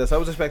much out of this. I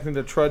was expecting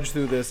to trudge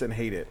through this and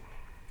hate it.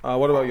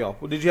 What about y'all?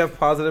 Did you have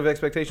positive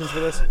expectations for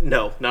this?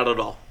 No, not at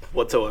all.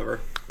 Whatsoever.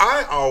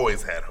 I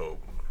always had hope.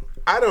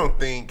 I don't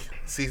think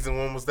season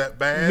 1 was that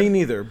bad. Me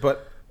neither.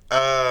 But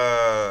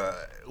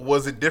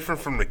Was it different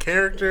from the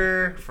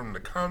character, from the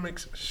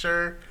comics?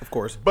 Sure. of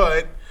course,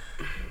 But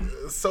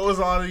so is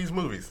a lot of these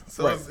movies.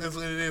 So Right. it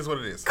is what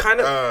it is. Kind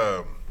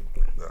of.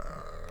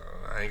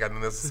 I ain't got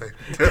nothing else to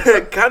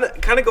say.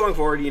 kind of going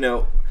forward, you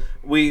know,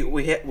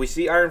 we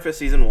see Iron Fist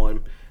season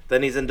 1.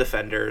 Then he's in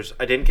Defenders.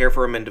 I didn't care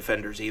for him in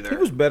Defenders either. he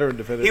was better in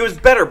Defenders. He was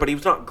better, but he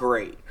was not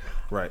great.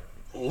 right.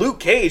 Luke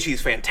Cage,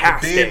 he's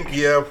fantastic. Then,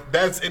 yeah,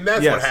 that's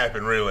Yes. what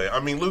happened. Really,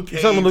 I mean, Luke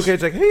Cage. Someone Luke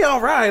Cage like, hey, all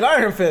right,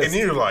 Iron Fist. And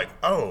you're like,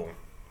 oh,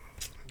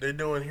 they're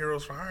doing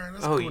Heroes for Hire.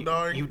 That's Oh, cool,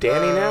 dog. you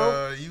Danny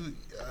now?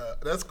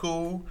 That's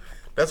cool.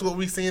 That's what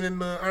we seen in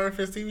the Iron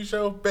Fist TV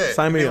show. Bet.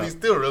 Sign me and up. We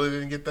still really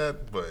didn't get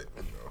that, but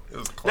it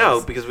was close.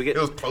 No, because it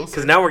was closer.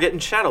 because now we're getting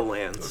it was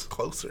Shadowlands.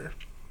 closer.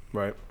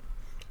 Right.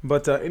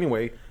 But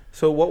anyway,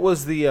 so what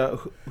was the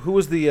who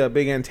was the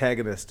big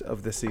antagonist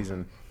of this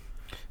season?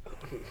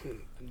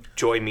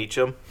 Joy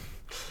Meacham.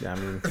 Yeah, I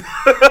mean,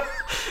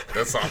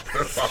 That's awesome.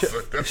 That's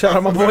awesome. shout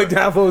out my boy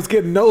Davo's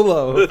getting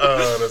Nolo.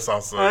 That's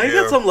awesome. He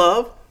got some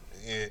love.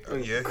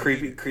 Yeah,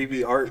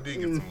 Creepy art. He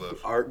did get some love.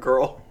 Art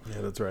girl.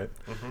 Yeah, that's right.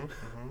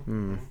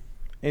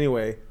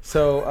 Anyway,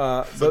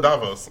 so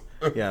Davos.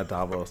 yeah,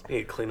 Davos. You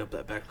need to clean up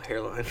that back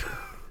hairline.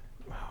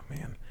 Oh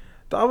man,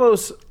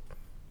 Davos.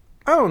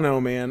 I don't know,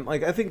 man.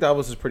 Like I think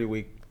Davos is pretty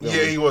weak.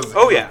 Yeah, he was.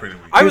 Oh, he yeah. was pretty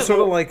weak. I He was was sort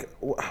of like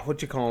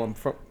what you call him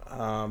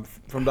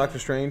from Doctor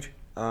Strange.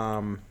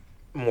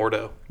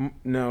 Mordo.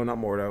 No, not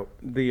Mordo.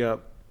 The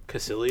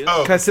Caecilius?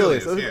 Oh,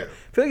 Caecilius. Caecilius, yeah.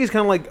 I feel like he's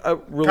kind of like a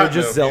religious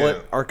Kind of, zealot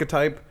yeah.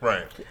 archetype,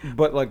 Right.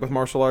 but like with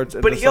martial arts.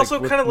 and But just, he also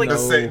with kind of, like,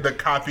 The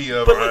copy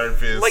of But Iron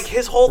Fist. like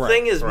his whole Right,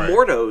 thing is right.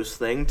 Mordo's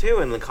thing too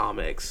in the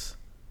comics.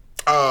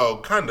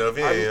 Oh, kind of.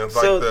 Yeah, yeah. It's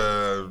so- like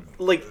the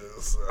Like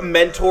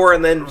mentor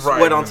and then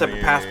right, went on separate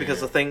yeah, paths yeah,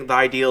 because yeah. the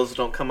ideals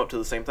don't come up to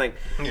the same thing.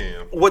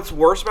 yeah. What's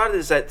worse about it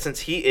is that since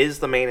he is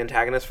the main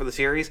antagonist for the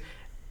series,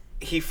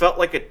 he felt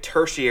like a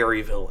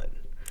tertiary villain.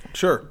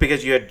 Sure.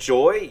 Because you had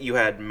Joy, you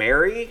had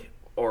Mary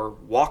or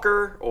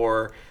Walker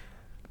or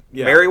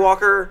Yeah. Mary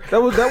Walker.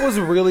 That was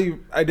really.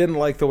 I didn't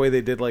like the way they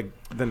did like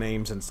the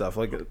names and stuff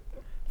like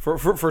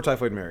for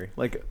Typhoid Mary.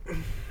 Like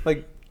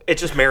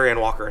It's just Mary Ann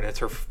Walker and it's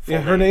her full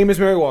yeah, her name is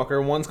Mary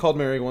Walker. One's called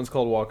Mary, one's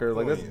called Walker.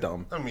 Like that's Yeah.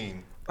 dumb.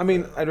 I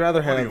mean, I'd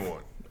rather what do have. you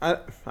want?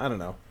 I don't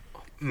know.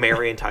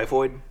 Mary and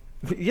Typhoid.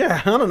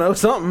 Yeah, I don't know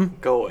something.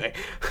 Go away.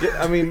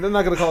 Yeah, I mean, they're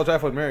not gonna call it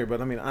Typhoid Mary,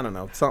 but I mean, I don't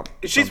know something.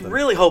 She's something.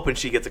 really hoping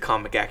she gets a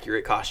comic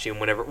accurate costume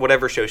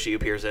whatever show she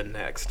appears in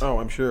next. Oh,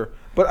 I'm sure.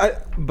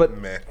 But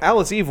Meh.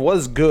 Alice Eve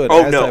was good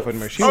Oh, as no. Typhoid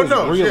Mary. She Oh was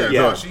no, really yeah, good.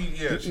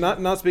 no, she.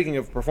 Not speaking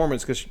of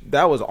performance because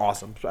that was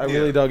awesome. I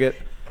really Yeah. dug it.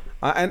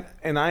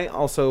 And I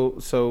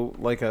also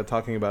like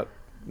talking about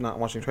not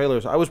watching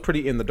trailers. I was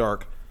pretty in the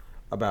dark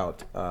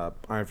about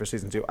Iron Fist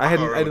season 2. I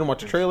didn't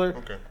watch a trailer,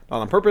 Okay.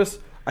 not on purpose.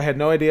 I had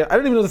no idea. I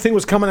didn't even know the thing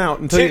was coming out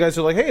until you guys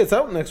were like, "Hey, it's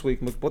out next week."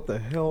 I'm like, what the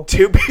hell?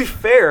 To be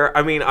fair,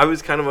 I mean, I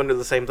was kind of under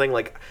the same thing.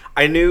 Like,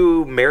 I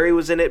knew Mary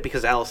was in it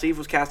because Alice Eve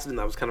was casted, and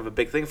that was kind of a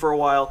big thing for a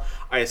while.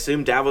 I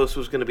assumed Davos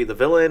was going to be the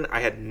villain. I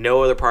had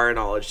no other prior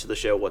knowledge to the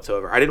show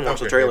whatsoever. I didn't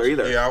watch the trailer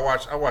either. Yeah,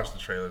 I watched the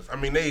trailers. I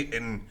mean, they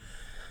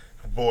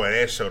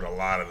showed a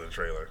lot of the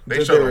trailer. They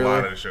Did showed they a lot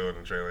really? of the show in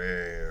the trailer.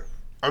 Yeah.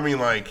 I mean,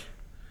 like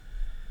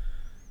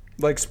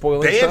Like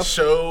spoiling they had stuff.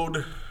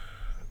 showed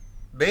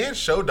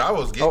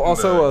Davos getting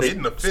also,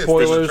 getting the fist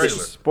spoilers. in the trailer.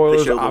 Spoilers,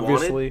 They showed the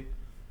obviously.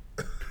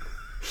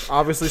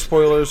 Obviously,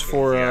 spoilers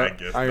for Yeah, I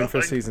guess Iron not.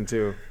 Fist season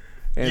 2,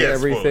 and Yeah,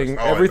 everything spoilers.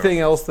 Oh, I everything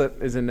know. else that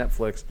is in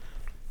Netflix.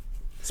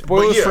 But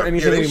Spoilers yeah, for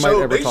anything they we showed,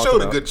 might ever they talk showed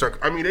about. a good chunk.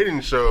 I mean, they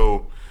didn't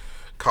show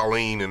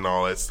Colleen and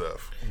all that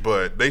stuff,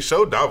 but they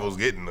showed Davos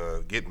getting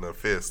a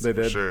fist. They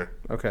for did. sure.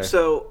 Okay.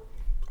 So,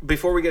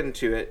 before we get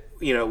into it,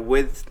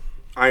 with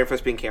Iron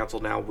Fist being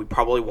canceled now, we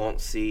probably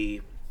won't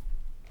see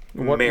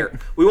What- Mary.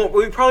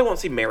 We probably won't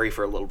see Mary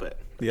for a little bit.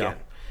 Yeah. Again.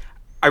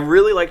 I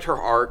really liked her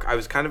arc. I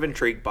was kind of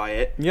intrigued by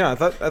it. Yeah, I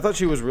thought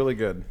she was really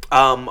good.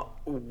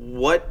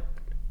 What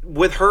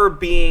with her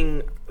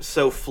being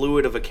so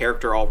fluid of a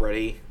character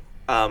already,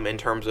 in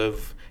terms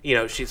of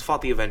she's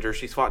fought the Avengers,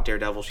 she's fought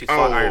Daredevil, she's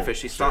fought Iron Fist,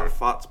 she's sure.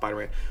 fought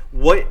Spider-Man.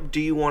 What do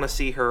you want to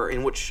see her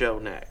in which show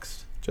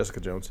next?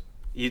 Jessica Jones.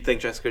 You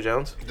think Jessica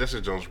Jones?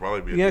 Jessica Jones would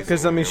probably be. A Yeah, decent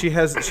because I one, mean,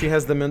 yeah. she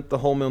has the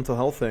whole mental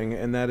health thing,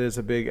 and that is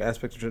a big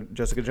aspect of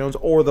Jessica Jones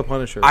or the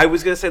Punisher. I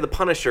was gonna say the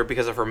Punisher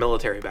because of her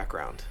military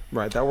background.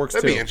 Right, that works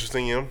That'd too. be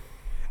interesting, yeah.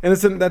 And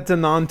that's a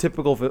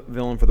non-typical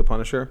villain for the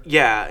Punisher.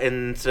 Yeah,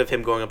 and instead of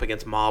him going up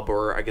against Mob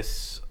or I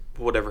guess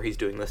whatever he's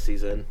doing this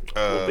season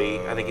will be,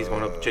 I think he's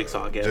going up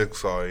Jigsaw again.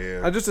 Jigsaw,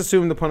 yeah. I just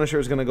assumed the Punisher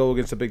is going to go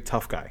against a big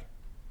tough guy.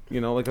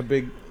 Like a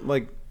big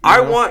I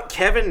want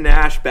Kevin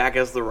Nash back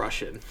as the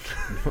Russian.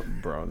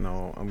 Bro,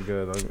 no, I'm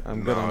good.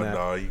 I'm good on that.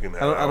 No, you can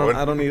have I that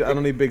don't, one. I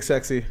don't need big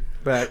sexy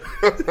back.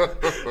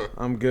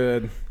 I'm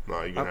good.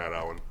 No, you can have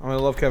that one. I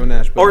love Kevin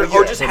Nash, but Or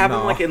yeah, just but have him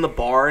no. like in the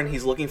bar and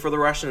he's looking for the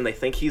Russian and they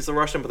think he's the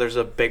Russian, but there's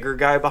a bigger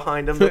guy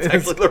behind him that's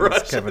actually the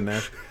Russian. It's Kevin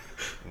Nash.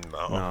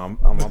 No. No,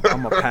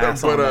 I'm a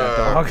pass on But,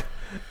 that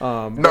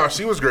dog. No,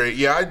 she was great.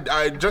 Yeah,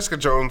 I Jessica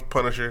Jones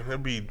Punisher.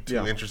 That'd be two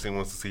Yeah. interesting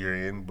ones to see her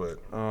in. But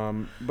But I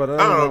I don't don't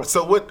know. know.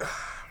 So what?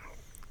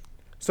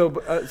 So,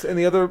 and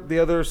the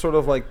other sort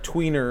of like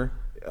tweener,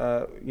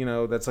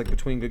 that's like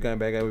between good guy and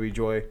bad guy would be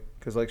Joy,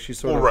 because like she's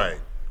sort Well, of right.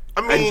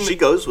 I mean, And she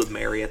goes with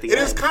Mary at the it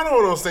end. is kind of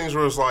one of those things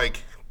where it's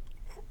like,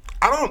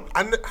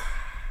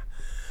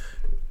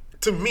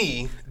 to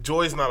me,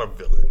 Joy's not a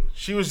villain.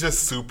 She was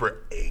just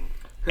super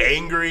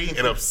angry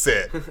and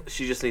upset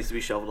She just needs to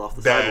be shoveled off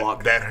the that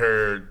sidewalk. that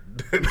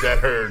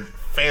her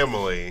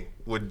family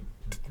would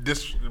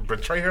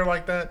betray her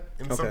like that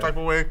in some Okay. type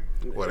of way.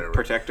 Whatever.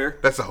 Protect her.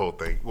 That's the whole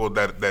thing. Well,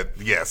 that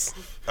yes.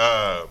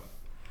 What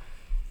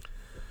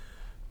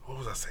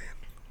was I saying?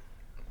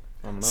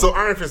 I don't know. So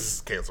Iron Fist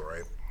is canceled,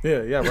 right?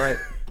 yeah, right.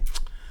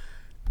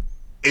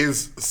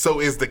 Is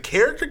the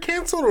character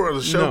canceled or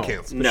the show No.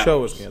 canceled? The show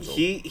was canceled.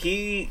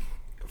 He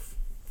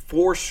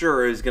for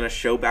sure is going to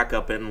show back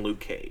up in Luke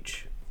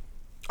Cage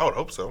I would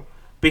hope so.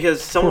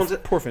 because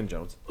Poor Finn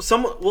Jones.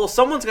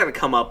 someone's got to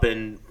come up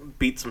and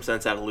beat some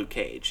sense out of Luke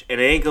Cage,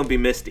 and it ain't going to be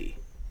Misty.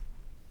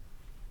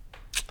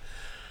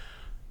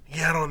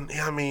 Yeah,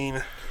 I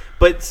mean,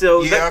 But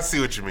so Yeah, I see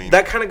what you mean.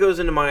 That kind of goes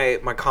into my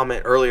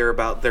comment earlier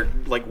about they're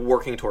like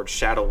working towards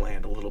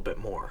Shadowland a little bit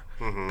more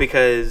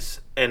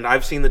because, and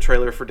I've seen the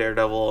trailer for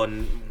Daredevil,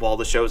 and while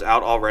the show's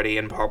out already,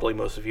 and probably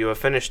most of you have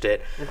finished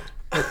it.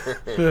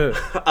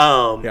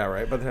 Yeah,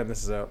 right. By the time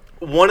this is out.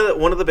 One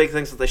of the big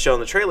things that they show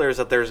in the trailer is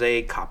that there's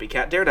a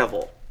copycat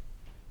Daredevil.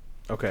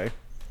 Okay.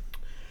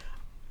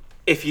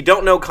 If you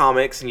don't know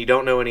comics and you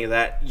don't know any of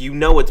that, you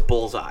know it's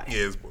Bullseye.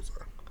 Yeah, it's Bullseye.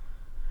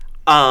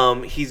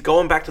 He's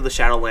going back to the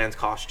Shadowlands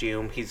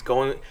costume. He's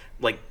going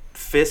like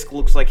Fisk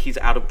looks like he's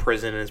out of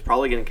prison and is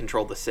probably going to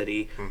control the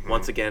city.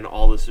 Once again,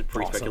 all this is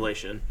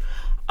pre-speculation.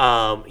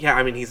 Yeah,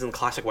 I mean he's in the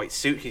classic white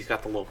suit. He's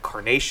got the little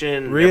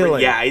carnation.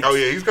 Really? Yeah. Oh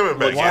yeah, he's coming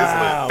back.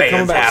 Wow.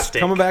 Fantastic.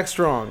 Coming back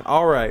strong.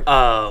 All right.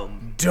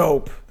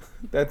 Dope.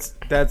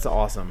 That's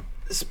awesome.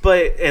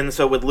 And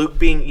so with Luke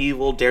being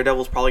evil,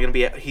 Daredevil's probably going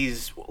to be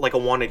he's like a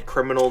wanted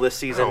criminal this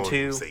season I don't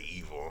too. say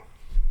evil.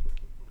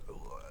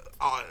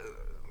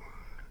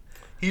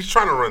 He's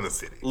trying to run the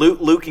city.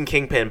 Luke and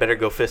Kingpin better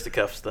go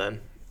fisticuffs then,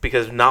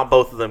 because not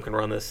both of them can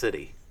run this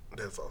city.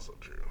 That's also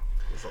true.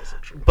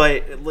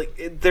 But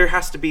like, there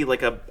has to be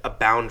like a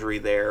boundary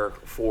there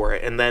for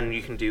it, and then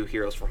you can do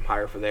Heroes from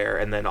Hire for there,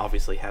 and then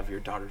obviously have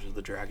your Daughters of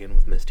the Dragon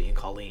with Misty and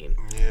Colleen.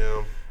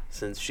 Yeah.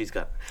 Since she's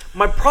got,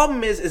 my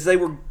problem is they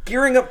were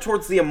gearing up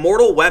towards the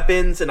Immortal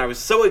Weapons, and I was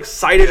so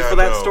excited for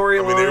that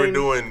storyline. I mean, they were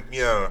doing,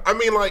 I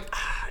mean, like,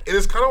 it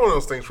is kind of one of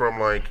those things where I'm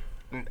like,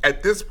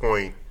 at this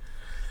point,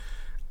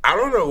 I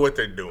don't know what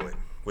they're doing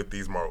with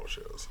these Marvel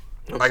shows.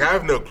 Like, I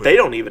have no clue. They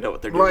don't even know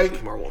what they're doing Like, with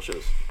these Marvel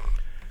shows.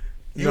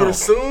 You would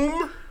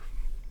assume,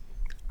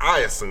 I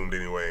assumed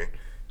anyway,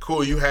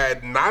 cool, you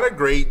had not a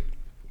great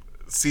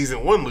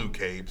season 1 Luke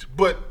Cage,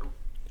 but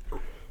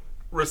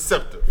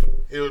receptive.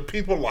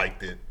 People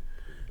liked it.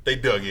 They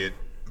dug it.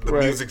 The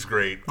music's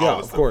great. All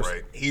this stuff, course.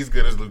 right? He's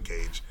good as Luke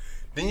Cage.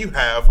 Then you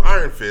have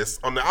Iron Fist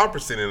on the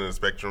opposite end of the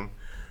spectrum.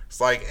 It's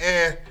like,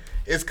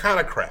 it's kind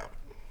of crap.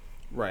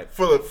 Right.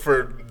 For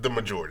the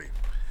majority.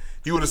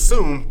 You would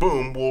assume,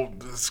 boom, we'll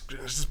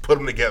just put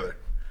them together.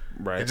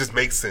 Right. It just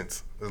makes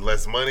sense. There's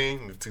less money,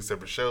 2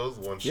 separate shows,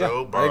 one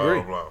show, blah, I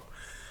agree. blah, blah.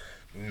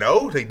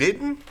 No, they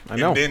didn't. I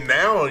know. And then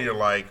now you're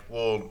like,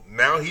 well,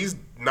 now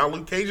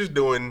Luke Cage is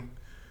doing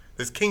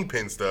this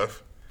Kingpin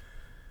stuff.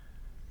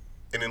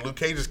 And then Luke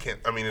Cage is can't.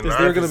 I mean, Is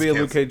there going to be a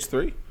Luke Cage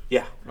 3?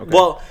 Yeah. Okay.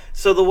 Well,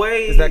 so the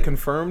way Is that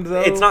confirmed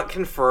though? it's not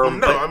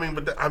confirmed. No,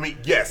 I mean,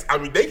 yes. I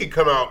mean, they could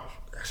come out.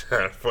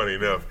 Funny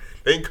enough,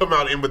 they can come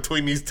out in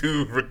between these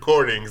 2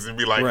 recordings and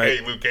be like,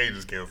 "Hey, Luke Cage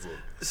is canceled."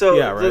 So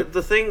Yeah, right.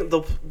 the thing,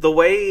 the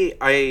way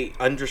I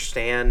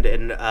understand,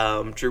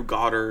 and Drew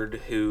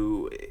Goddard,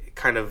 who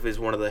kind of is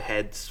one of the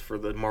heads for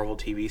the Marvel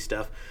TV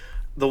stuff,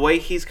 the way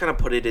he's kind of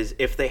put it is,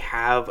 if they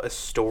have a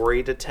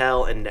story to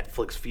tell and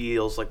Netflix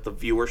feels like the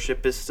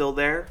viewership is still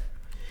there,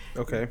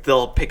 Okay.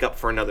 they'll pick up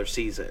for another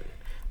season.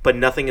 But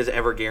nothing is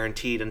ever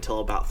guaranteed until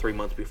about 3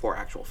 months before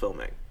actual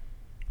filming.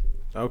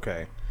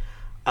 Okay.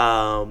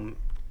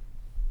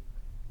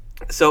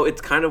 So it's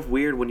kind of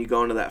weird when you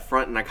go into that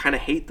front, and I kind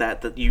of hate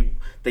that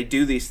they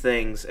do these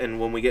things, and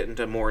when we get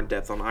into more in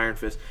depth on Iron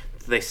Fist,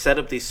 they set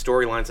up these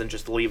storylines and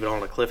just leave it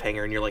on a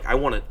cliffhanger, and you're like, I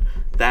wanted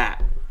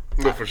that.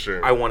 No, for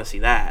sure. I want to see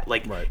that.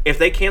 Like, Right. if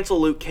they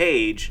cancel Luke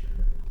Cage,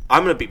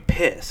 I'm gonna be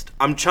pissed.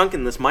 I'm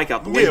chunking this mic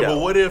out the window. Yeah, but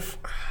what if?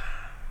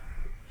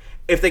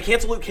 If they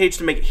cancel Luke Cage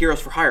to make it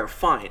Heroes for Hire,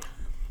 fine.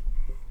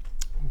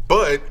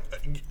 But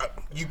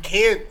you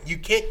can't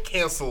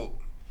cancel.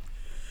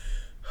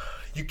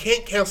 You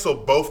can't cancel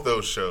both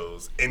those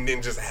shows and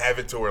then just have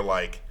it to where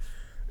like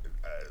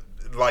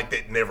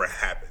that never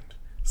happened.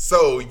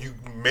 So you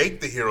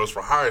make the Heroes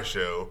for Hire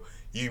show.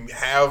 You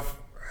have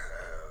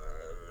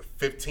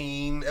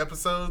 15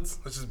 episodes.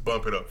 Let's just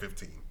bump it up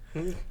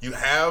 15. You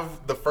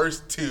have the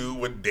first 2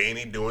 with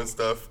Danny doing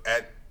stuff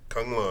at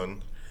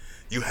Kunlun.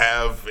 You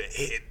have,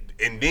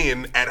 and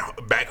then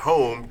back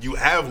home, you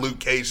have Luke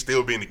Cage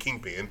still being the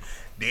Kingpin.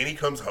 Danny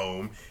comes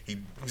home.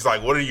 He's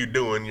like, "What are you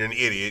doing? You're an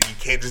idiot. You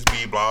can't just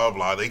be blah, blah,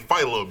 blah." They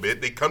fight a little bit.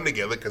 They come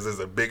together because there's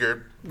a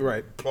bigger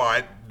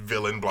plot,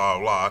 villain, blah,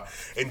 blah.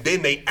 And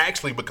then they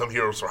actually become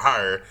Heroes for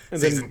Hire. And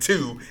season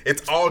 2,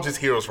 it's all just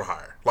Heroes for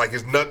Hire. Like,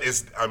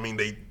 I mean,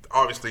 they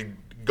obviously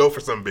go for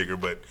something bigger,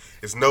 but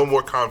it's no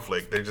more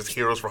conflict. They're just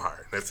Heroes for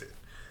Hire. That's it.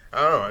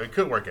 I don't know. It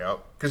could work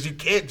out. Because you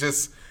can't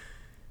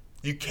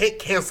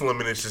cancel them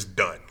and it's just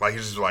done. Like,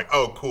 it's just like,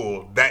 oh,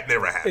 cool, that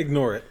never happened.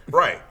 Ignore it.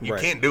 Right. You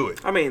can't do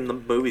it. I mean, the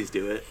movies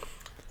do it.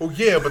 Well,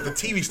 yeah, but the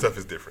TV stuff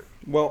is different.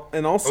 Well,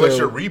 and also Unless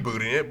you're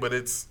rebooting it, but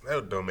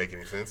that don't make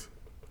any sense.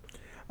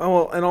 Oh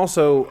well, and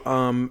also,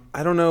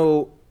 I don't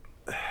know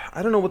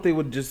what they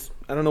would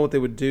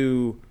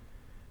do.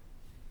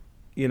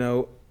 You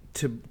know,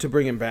 to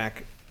bring him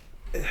back.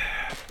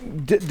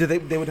 Do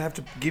they would have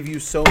to give you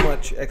so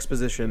much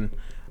exposition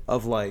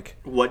of like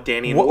what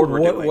Danny and Ward were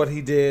doing, what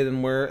he did,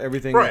 and where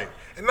everything. Right,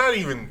 and not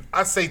even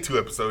I say 2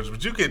 episodes,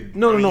 but you could.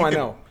 No, I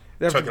know.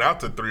 Chuck it out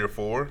to 3 or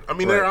 4. I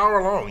mean, they're an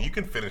hour long. You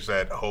can finish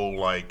that whole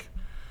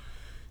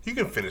You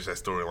can finish that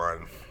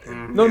storyline.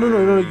 No.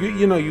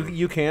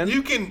 You can.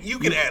 You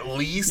can at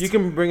least. You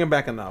can bring him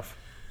back enough.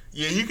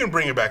 Yeah, you can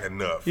bring it back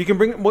enough. You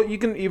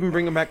can even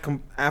bring them back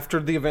after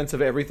the events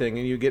of everything,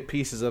 and you get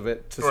pieces of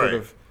it to sort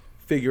of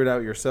figure it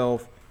out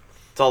yourself.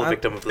 It's all the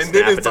victim of the and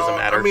snap. then It doesn't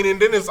matter. I mean, and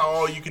then it's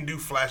all you can do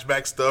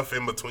flashback stuff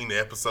in between the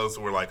episodes.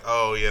 So we're like,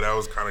 oh yeah, that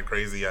was kind of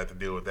crazy. I had to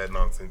deal with that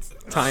nonsense.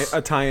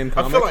 A tie-in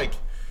comic. I feel like,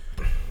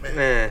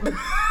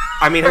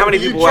 I mean, how many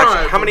You people watch?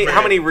 tried, How many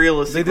man.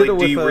 realistically They did it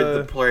do you with,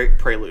 read the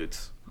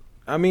preludes?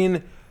 I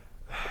mean,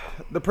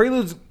 the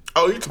preludes.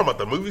 oh, you talking about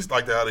the movies,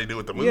 like how they do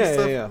with the movie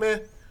stuff, Yeah.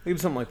 man? Maybe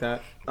something like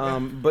that.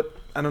 But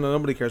I don't know.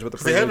 Nobody cares about the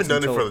They preludes. haven't done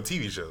it until- for the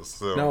TV shows.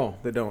 So. No,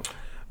 they don't.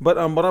 But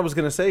what I was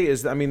going to say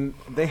is, I mean,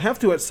 they have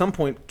to at some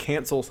point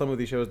cancel some of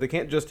these shows. They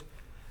can't just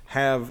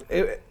have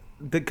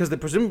because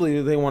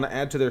presumably they want to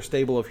add to their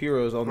stable of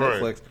heroes on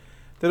Right. Netflix.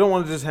 They don't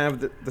want to just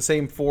have the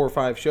same 4 or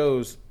 5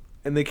 shows,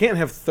 and they can't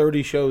have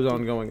 30 shows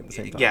ongoing at the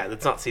same time. Yeah,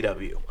 that's not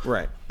CW.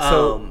 Right.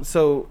 Um,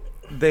 So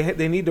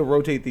they need to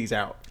rotate these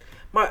out.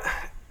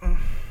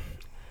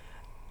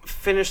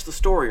 Finish the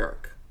story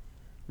arc.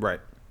 Right.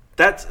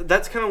 That's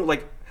kind of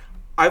like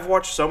I've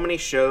watched so many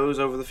shows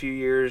over the few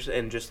years,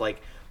 and just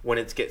like when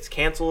it gets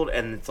canceled,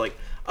 and it's like,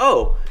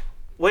 oh,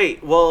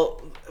 wait,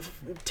 well,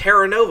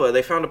 Terra Nova,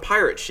 they found a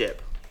pirate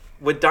ship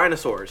with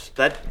dinosaurs.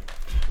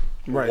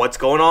 Right. What's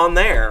going on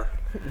there?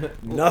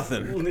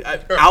 Nothing.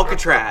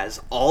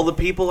 Alcatraz, all the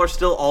people are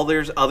still, all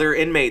there's other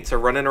inmates are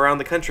running around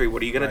the country.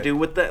 What are you gonna do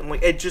with that? And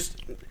like,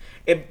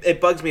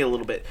 it bugs me a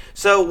little bit.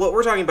 So what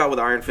we're talking about with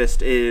Iron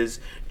Fist is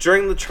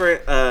during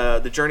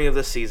the journey of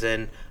this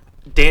season,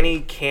 Danny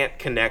can't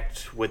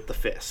connect with the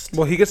Fist.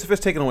 Well, he gets the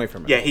fist taken away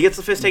from him. Yeah, he gets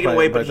the Fist taken By-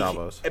 away, by but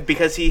Davos.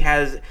 because he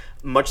has,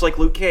 much like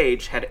Luke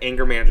Cage, had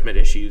anger management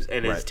issues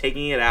and is Right.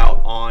 taking it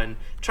out on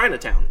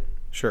Chinatown.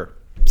 Sure.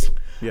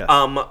 Yes.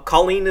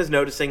 Colleen is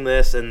noticing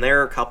this, and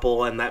they're a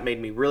couple, and that made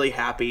me really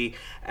happy.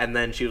 And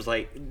then she was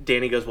like,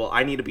 Danny goes, well,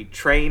 I need to be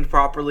trained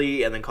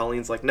properly. And then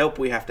Colleen's like, nope,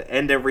 we have to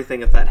end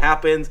everything if that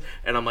happens.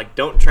 And I'm like,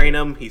 don't train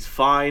him. He's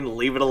fine.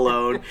 Leave it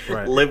alone.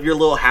 Right. Live your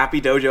little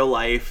happy dojo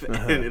life,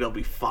 and it'll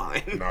be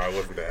fine. No, I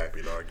wasn't that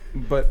happy, dog.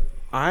 But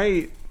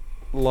I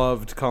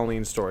loved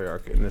Colleen's story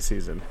arc in this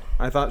season.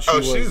 I thought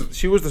she's-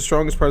 she was the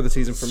strongest part of the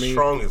season for me.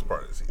 Strongest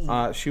part of the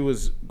season. She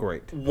was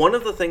great. One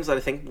of the things that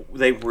I think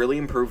they really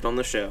improved on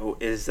the show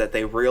is that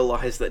they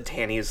realized that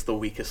Danny is the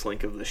weakest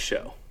link of the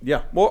show.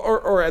 Yeah. Well,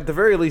 or at the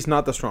very least,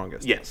 not the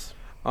strongest. Yes.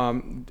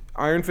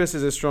 Iron Fist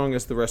is as strong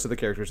as the rest of the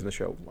characters in the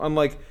show.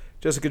 Unlike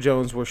Jessica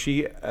Jones, where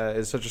she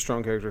is such a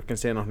strong character, can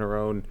stand on her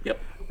own. Yep.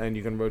 And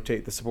you can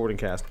rotate the supporting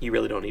cast. You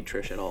really don't need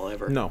Trish at all,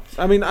 ever. No.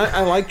 I mean,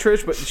 I like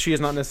Trish, but she is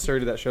not necessary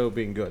to that show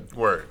being good.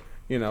 Word.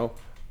 You know?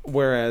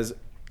 Whereas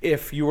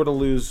if you were to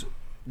lose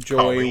Joy,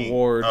 Colleen.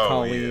 Ward, Oh,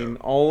 Colleen, yeah.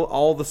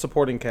 all the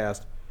supporting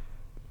cast,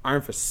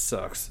 Iron Fist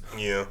sucks.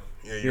 Yeah.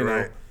 Yeah, You you're know?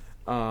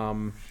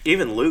 right.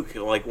 Even Luke,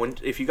 like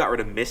if you got rid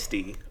of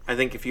Misty, I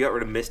think if you got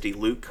rid of Misty,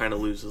 Luke kind of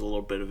loses a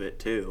little bit of it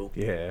too.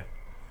 Yeah.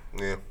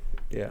 Yeah.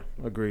 Yeah.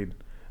 Agreed.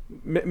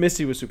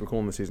 Misty was super cool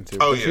in the season too.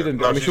 Oh, But yeah. She didn't.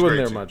 No, I mean, she's she wasn't great,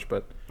 there too. much,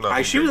 but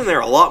No, She was in there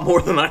a lot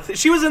more than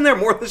she was in there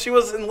more than she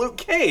was in Luke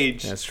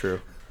Cage. that's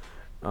true.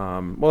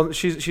 Well,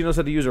 she knows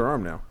how to use her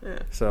arm now. Yeah.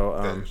 So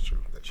That is true.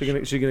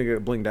 That is she's gonna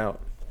get blinged out.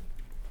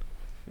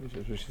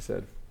 That's what she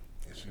said.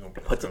 true. She gonna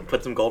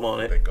Put some gold on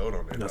it. that gold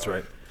on there. That's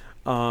dog.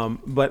 right.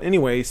 But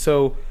anyway,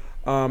 so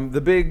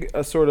the big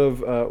sort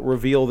of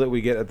reveal that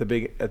we get at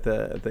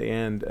the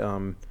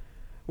end.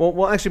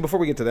 Well, actually, before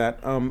we get to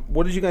that,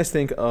 what did you guys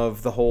think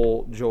of the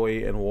whole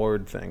Joy and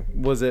Ward thing?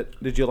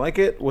 Did you like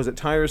it? Was it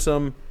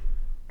tiresome?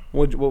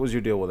 What was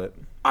your deal with it?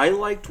 I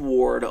liked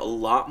Ward a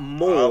lot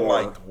more.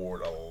 I liked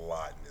Ward a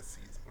lot in this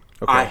season.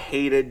 Okay. I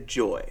hated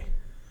Joy.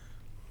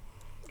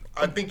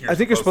 I think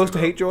you're supposed to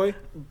hate Joy.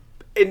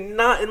 And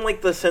not in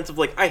like the sense of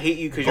like I hate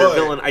you because you're a But-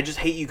 villain. I just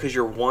hate you because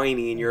you're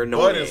whiny and you're But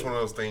annoying. it's one of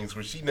those things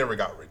where she never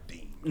got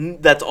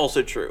redeemed. That's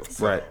also true.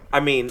 So, Right. I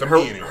mean, to her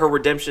me anyway. her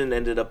redemption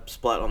ended up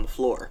splat on the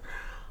floor.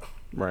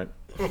 Right.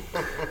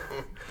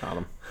 Got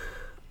him.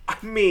 I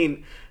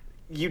mean,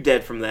 you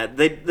dead from that.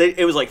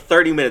 It was like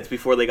 30 minutes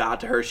before they got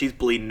to her. She's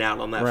bleeding out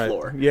on that Right.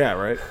 floor. Yeah.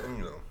 Right.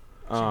 You know,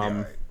 she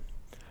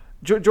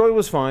died. Joy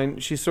was fine.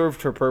 She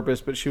served her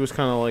purpose, but she was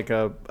kind of like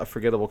a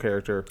forgettable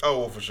character. Oh,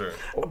 well, for sure.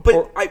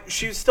 But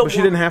she was still. But she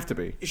more- didn't have to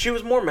be. She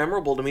was more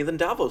memorable to me than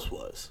Davos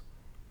was.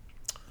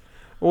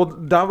 Well,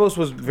 Davos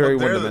was very But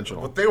they're-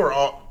 one-dimensional. But they were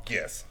all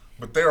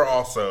but they were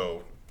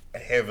also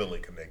heavily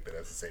connected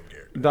as the same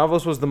character.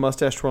 Davos was the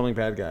mustache-twirling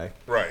bad guy.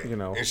 Right. You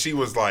know. And she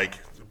was like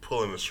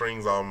pulling the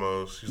strings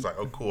almost. She's like,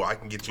 "Oh, cool, I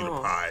can get you the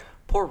Oh. pie."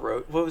 Poor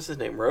Roach. What was his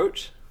name?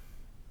 Roach?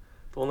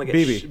 The one that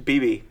gets BB.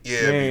 BB.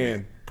 Yeah, Man,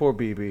 BB. poor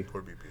BB.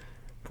 Poor BB.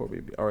 Poor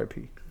BB.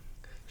 R.I.P.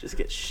 Just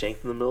gets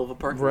shanked in the middle of a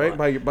parking Right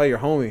lot. by your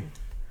homie,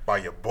 By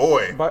your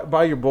boy.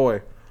 by your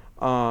boy.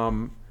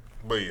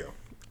 But yeah.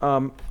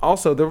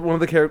 Also, one of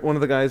the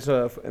guys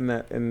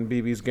in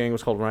BB's gang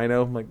was called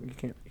Rhino. I'm like, you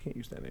can't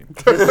use that name.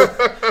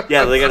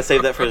 Yeah, they got to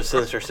save that for the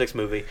Sinister Six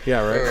movie.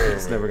 Yeah, right.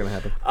 It's never gonna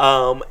happen.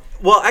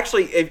 Well,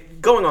 actually,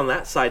 going on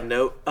that side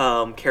note,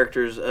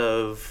 characters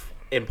of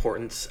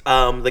importance.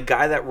 The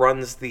guy that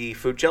runs the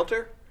food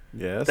shelter.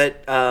 Yes.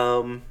 That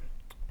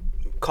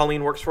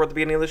Colleen works for at the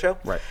beginning of the show.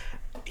 Right.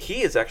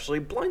 He is actually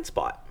Blind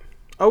Spot.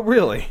 Oh,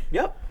 really?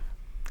 Yep.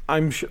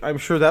 I'm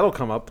sure that'll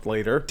come up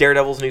later.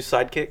 Daredevil's new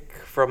sidekick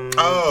from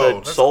the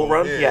that's Soul cool.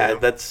 Run. Yeah.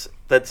 That's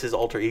his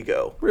alter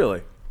ego.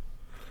 Really?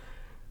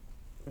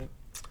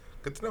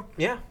 Good to know.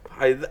 Yeah.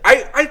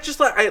 I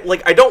just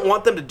I don't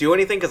want them to do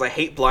anything because I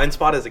hate Blind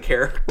Spot as a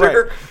character.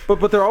 Right.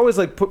 But they're always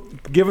like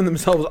giving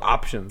themselves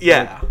options.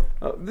 Yeah.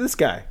 Like, this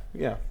guy.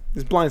 Yeah.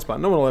 He's Blind Spot.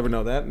 No one will ever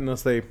know that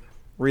unless they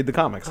read the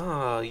comics.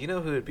 You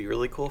know who would be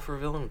really cool for a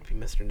villain would be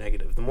Mr.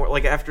 Negative. The more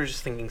like after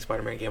just thinking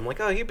Spider-Man game, I'm like,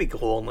 oh, he'd be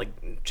cool in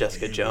like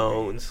Jessica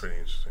Jones Pretty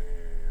interesting.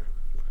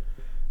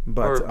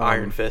 But or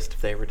Iron Fist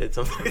if they ever did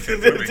something. Pretty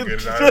good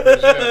at Iron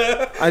Fist,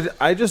 yeah.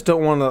 I just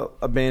don't want to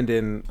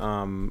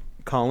abandon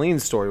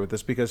Colleen's story with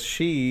this because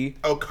she,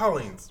 Oh,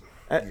 Colleen's.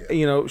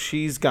 you know,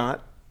 she's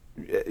got.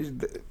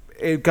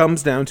 It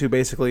comes down to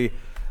basically,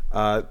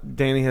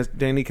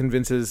 Danny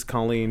convinces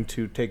Colleen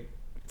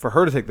for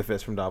her to take the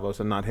fist from Davos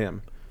and not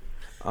him.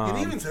 And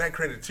even to that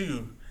credit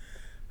too,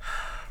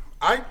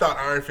 I thought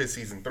Iron Fist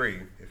season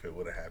 3, if it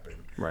would have happened,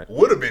 Right.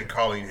 would have been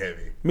Colleen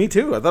heavy. Me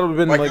too. I thought it would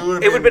have been like it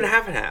would It would have been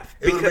half and half.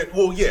 It would have been,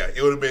 well, yeah,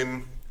 it would have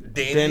been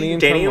Danny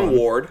Danny and Colleen.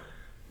 Ward.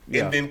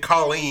 Yeah. and then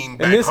Colleen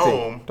back Misty,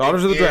 home.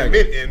 Daughters of the and,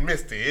 Dragon. And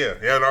Misty, yeah.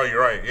 Yeah, no, you're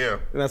right, yeah.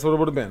 And that's what it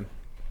would have been.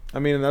 I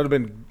mean, that would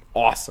have been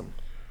awesome.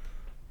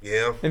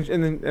 Yeah. And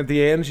then at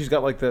the end, she's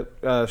got like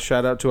the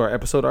shout out to our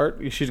episode art.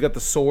 She's got the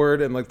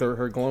sword and like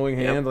her glowing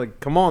hand. Yep. Like,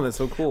 come on, that's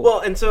so cool. Well,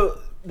 and so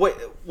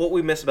what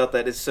we miss about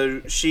that is so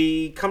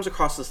she comes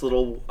across this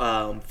little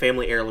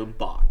family heirloom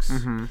box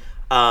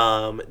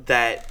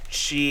that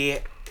she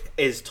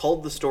is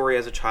told the story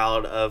as a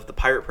child of the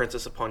pirate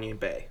princess of Ponyan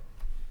Bay.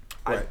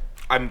 Right.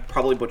 I'm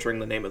probably butchering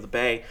the name of the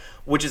bay,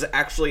 which is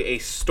actually a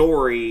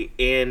story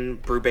in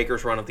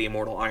Brubaker's run of the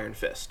Immortal Iron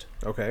Fist.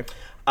 Okay.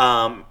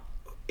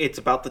 It's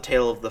about the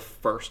tale of the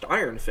first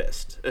Iron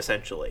Fist,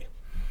 essentially.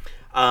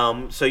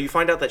 So you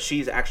find out that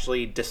she's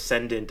actually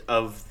descendant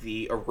of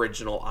the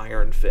original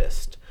Iron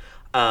Fist,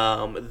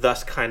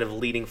 thus kind of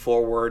leading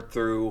forward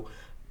through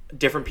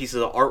different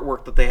pieces of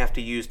artwork that they have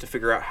to use to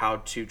figure out how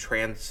to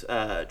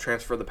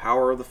transfer the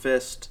power of the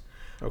fist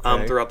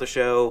Okay. throughout the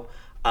show,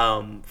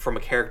 from a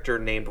character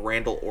named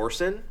Randall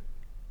Orson,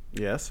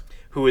 Yes.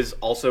 who is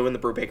also in the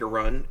Brubaker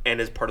run and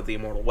is part of the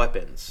Immortal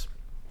Weapons.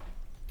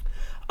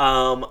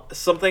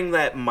 Something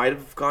that might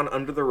have gone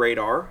under the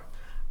radar.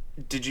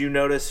 Did you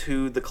notice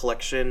who the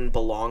collection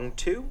belonged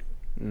to?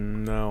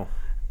 No.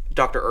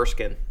 Dr.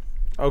 Erskine.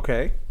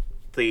 Okay.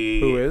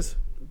 Who is?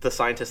 The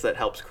scientist that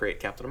helps create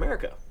Captain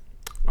America.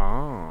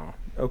 Oh.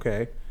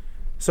 Okay.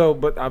 So,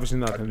 but obviously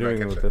not going to do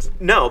anything with this.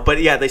 No,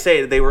 but yeah, they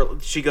say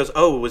she goes,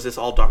 oh, was this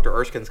all Dr.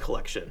 Erskine's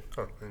collection?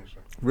 Oh,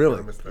 interesting. Really?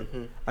 I missed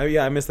that.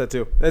 I missed that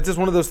too. It's just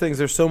one of those things.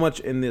 There's so much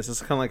in this.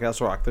 It's kind of like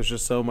House Rock. There's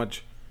just so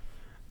much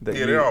that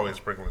Yeah, they're always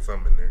sprinkling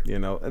something in there. you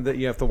know, and that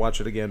you have to watch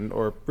it again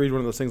or read one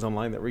of those things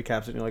online that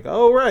recaps it. And you're like,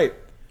 oh right,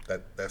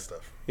 That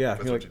stuff. yeah.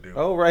 That's You're what like, you do.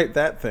 oh right,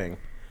 that thing.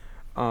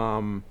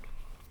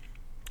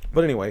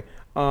 But anyway,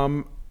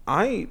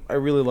 I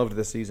really loved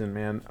this season,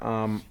 man.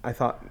 I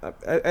thought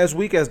as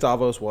weak as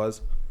Davos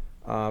was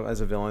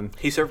as a villain,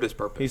 He served his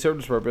purpose. he served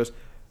his purpose.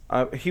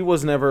 He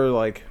was never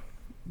like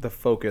the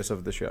focus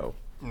of the show.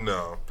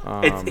 No.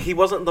 He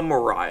wasn't the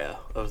Mariah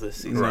of this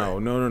season. No.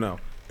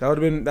 That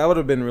would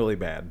have been really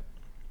bad.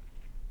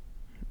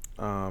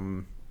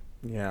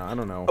 Yeah, I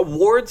don't know.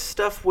 Ward's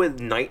stuff with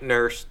Night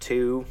Nurse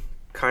too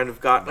kind of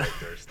got.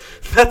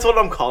 That's what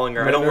I'm calling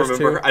her. Night Nurse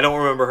too? I don't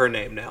remember her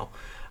name now.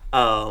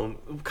 Kind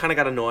of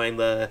got annoying.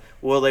 The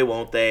will they,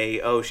 won't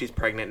they? Oh, she's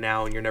pregnant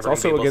now, and you're never.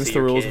 It's gonna be also able to against see the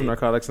your rules kid. of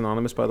Narcotics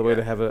Anonymous, by the way,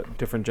 to have a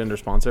different gender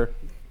sponsor.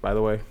 By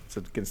the way, it's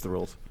against the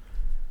rules.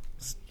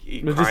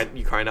 You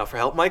crying out for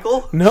help,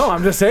 Michael? No,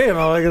 I'm just saying.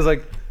 I was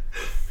like,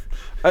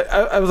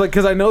 I was like,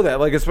 because I know that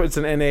like it's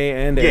an NA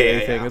and AA Yeah,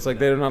 thing. yeah. It's like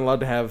they're not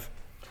allowed to have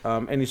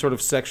any sort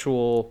of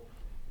sexual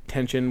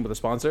tension with a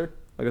sponsor.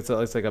 Like it's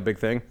like a big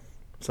thing.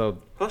 So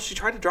Well, she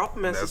tried to drop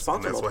him as a That's-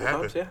 sponsor that's what multiple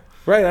times. happened.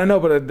 Yeah. right, I know,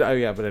 but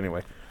but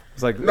anyway,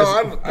 it's like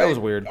No, that was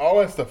weird. All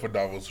that stuff with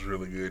Davos was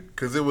really good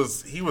because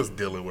he was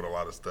dealing with a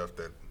lot of stuff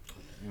that,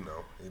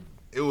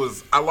 it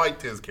was. I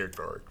liked his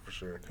character arc for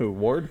sure. Who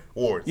Ward?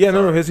 Ward. Yeah,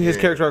 no, sorry. his Yeah.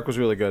 character arc was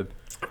really good.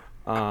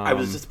 I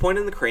was disappointed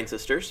in the Crane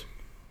sisters.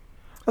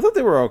 I thought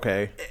they were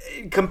okay.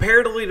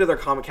 Comparatively to their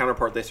comic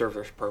counterpart, they serve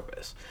their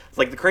purpose.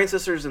 Like the Crane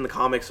sisters in the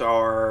comics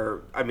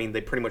are, I mean,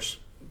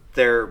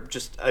 they're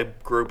just a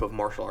group of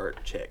martial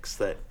art chicks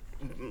that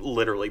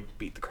literally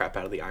beat the crap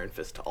out of the Iron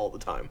Fist all the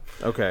time.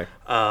 Okay,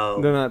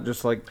 they're not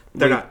just like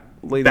They're not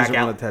ladies back that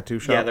run alley a tattoo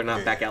shop. Yeah, they're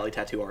not back alley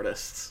tattoo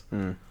artists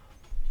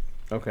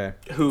Okay.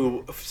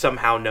 who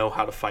somehow know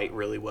how to fight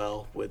really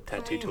well with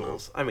tattoo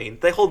tools. I mean,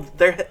 they held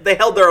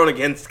their own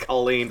against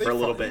Colleen They for a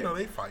little fight, bit.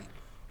 They fight.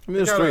 I mean,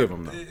 there's three of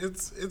them though.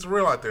 It's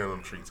real out there in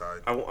them streets.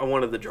 I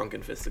wanted the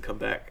Drunken Fist to come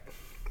back.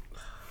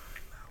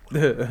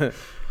 The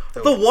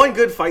one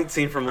good fight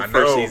scene from the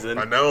first season.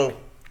 I know.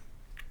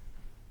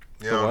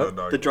 Yeah, I what? know,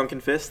 dog. The Drunken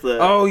Fist. The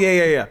Oh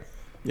yeah.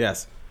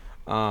 Yes.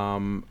 Yeah, I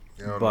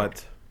don't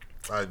But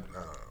I don't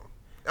know.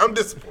 I'm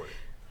disappointed.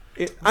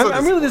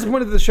 I'm really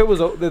disappointed that the show was.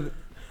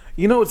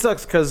 You know, it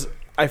sucks because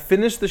I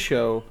finished the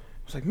show.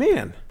 I was like,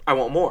 man, I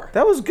want more.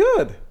 that was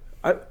good.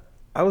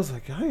 I was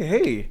like,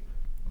 hey,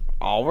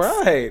 all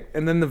right.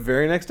 And then the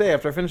very next day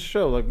after I finished the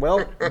show, like,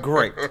 well,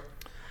 great,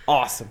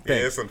 awesome. Yeah,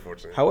 Thanks. it's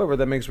unfortunate. However,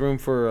 that makes room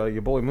for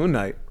your boy Moon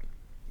Knight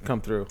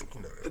come through.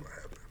 No, that's not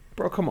happening.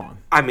 Bro, come on.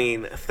 I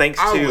mean, thanks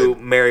I to would-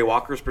 Mary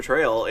Walker's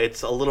portrayal,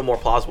 it's a little more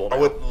plausible now. I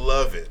would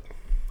love it.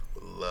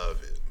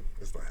 Love it.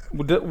 It's not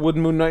happening. Would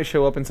Moon Knight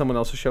show up in someone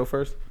else's show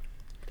first?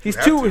 He's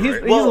have too. to, He's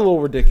right? a little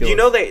ridiculous. You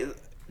know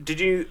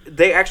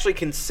they actually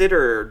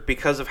considered,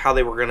 because of how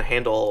they were going to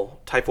handle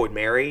Typhoid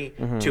Mary,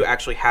 to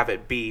actually have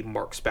it be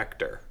Mark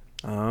Spector.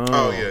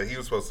 Oh yeah, he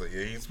was supposed to.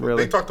 Yeah, he's.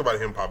 Really? They talked about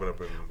him popping up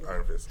in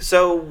Iron Fist.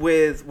 So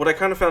with what I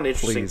kind of found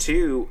interesting Please.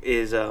 too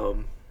is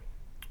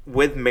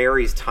with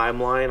Mary's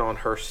timeline on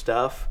her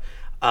stuff,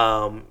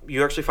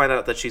 you actually find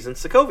out that she's in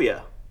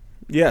Sokovia.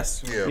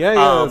 Yes. Yeah. Yeah.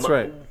 That's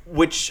right.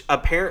 Which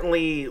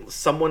apparently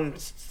someone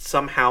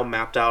somehow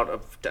mapped out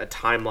a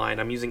timeline.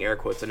 I'm using air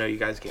quotes. I know you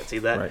guys can't see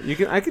that.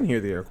 Right. I can hear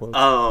the air quotes.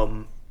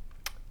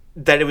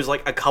 That it was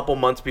like a couple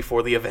months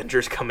before the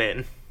Avengers come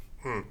in.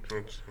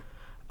 Interesting.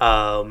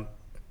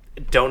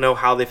 Don't know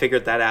how they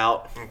figured that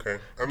out. Okay.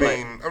 I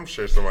mean, I'm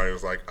sure somebody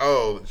was like,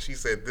 "Oh, she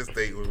said this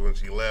date was when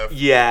she left.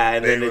 Yeah,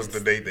 and Today then was it's,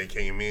 the date they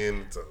came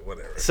in. So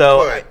whatever."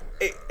 so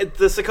But,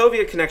 the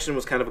Sokovia connection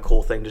was kind of a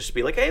cool thing, just to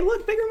be like, hey,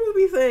 look, bigger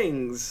movie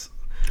things.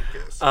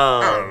 yes.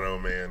 I don't know,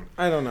 man.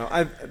 I don't know.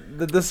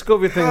 The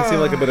Sokovia thing seemed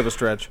like a bit of a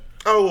stretch.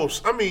 Oh, well,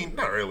 I mean,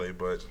 not really,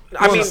 but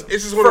I mean, it's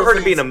just one for of her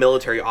those to be in a things-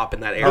 military op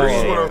in that It's area.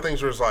 just one yeah. of those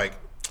things where it's like,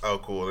 oh,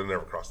 cool, they're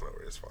never crossing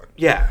over. It's fine.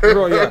 Yeah.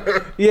 Bro,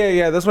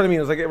 yeah. That's what I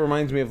mean. It's like it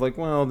reminds me of like,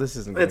 well, this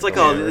isn't. It's like,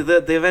 gonna oh, go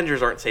the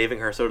Avengers aren't saving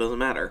her, so it doesn't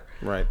matter.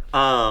 right.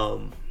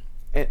 Um,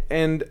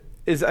 And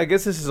is I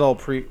guess this is all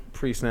pre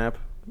snap,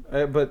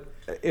 but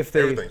if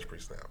they Everything's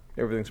pre-snap.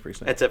 everything's pre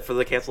snap. that's it for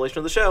the cancellation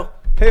of the show.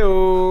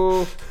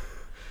 Hey-o.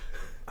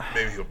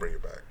 Maybe he'll bring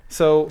it back.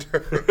 So,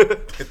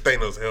 If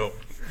Thanos help.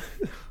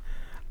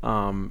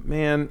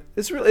 man,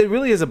 it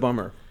really is a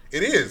bummer.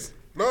 It is.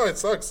 No, it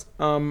sucks.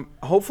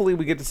 Hopefully,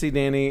 we get to see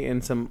Danny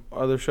in some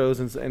other shows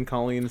and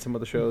Colleen in some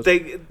other shows.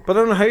 They But I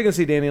don't know how you're gonna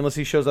see Danny unless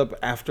he shows up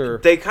after.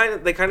 they kind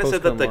of said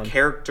that the Post-Gun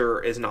character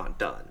is not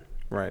done.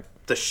 Right.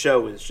 The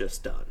show is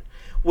just done.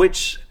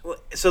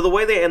 So the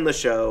way they end the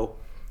show,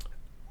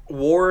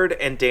 Ward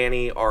and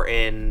Danny are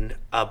in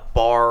a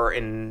bar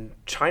in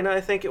China, I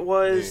think it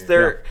was.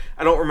 Yeah.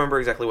 I don't remember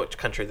exactly what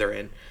country they're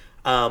in,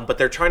 but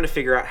they're trying to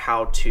figure out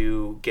how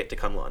to get to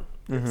Kunlun.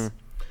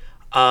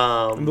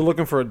 They're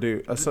looking for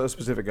a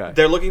specific guy.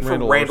 They're looking for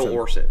Randall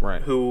Orson,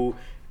 Right. who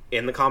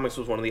in the comics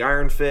was one of the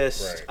Iron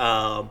Fist.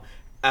 Right.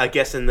 I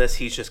guess in this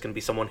he's just going to be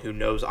someone who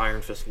knows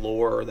Iron Fist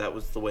lore, or that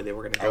was the way they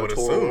were going to I go would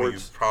assume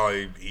towards.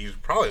 he's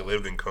probably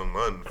lived in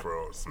Kunlun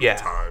for some Yeah.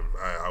 time.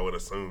 I would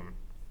assume,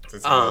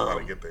 since he knows how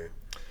to get there.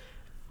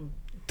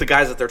 The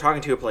guys that they're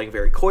talking to are playing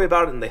very coy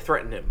about it, and they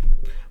threaten him.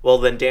 Well,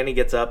 then Danny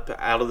gets up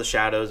out of the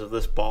shadows of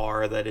this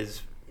bar that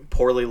is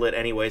poorly lit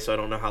anyway, so I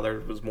don't know how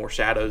there was more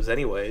shadows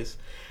anyways.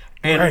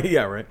 And Right.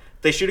 Yeah. Right.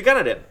 they shoot a gun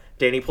at him.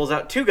 Danny pulls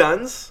out two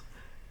guns.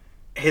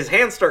 His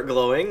hands start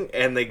glowing,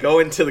 and they go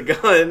into the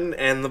gun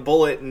and the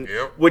bullet,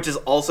 Yep. which is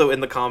also in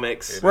the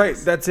comics. Right.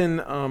 That's in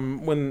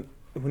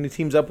when he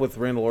teams up with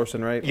Randall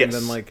Orson, right? Yes, And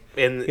then like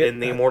in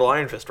the Immortal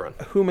Iron Fist run,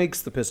 who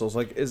makes the pistols?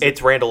 Like is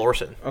it's Randall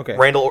Orson. Okay.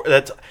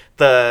 That's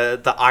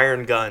the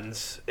Iron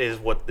Guns is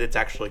what it's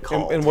actually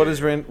called. and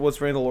what's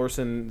Randall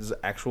Orson's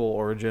actual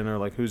origin, or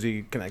like who's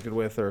he connected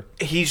with, or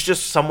He's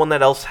just someone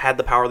that else had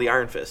the power of the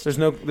Iron Fist. there's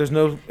no is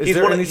He's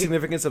there one of- any he-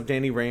 significance of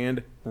Danny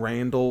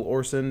Randall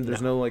Orson?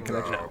 There's no like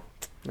connection. No.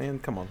 Man,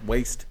 come on,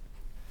 waste.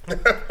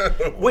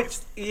 Which,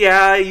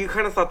 yeah, you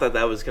kind of thought that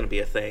was going to be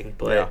a thing,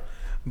 but Yeah,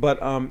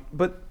 but I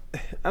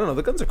don't know.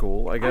 The guns are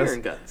cool. I guess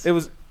Iron guns. It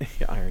was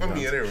Iron I guns.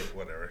 mean, they're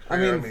whatever. I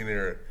mean,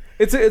 they're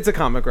it's a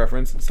comic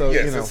reference, so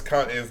yes, you know.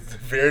 it's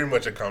very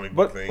much a comic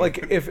book But thing.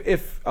 like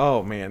if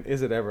oh man,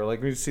 is it ever like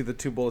when you see the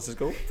two bullets just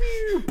go?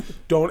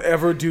 Don't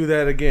ever do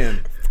that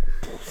again.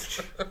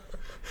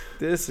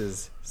 This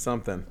is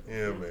something.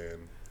 yeah,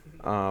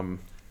 man.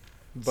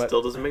 But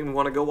still doesn't make me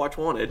want to go watch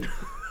Wanted.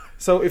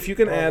 so if you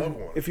can I love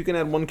one.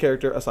 add one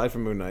character aside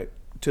from Moon Knight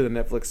to the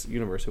Netflix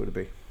universe, who would it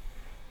be?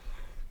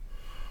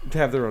 To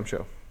have their own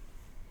show.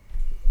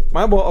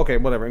 Okay,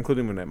 whatever,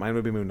 including Moon Knight. Mine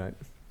would be Moon Knight.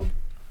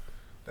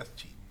 That's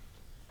cheating.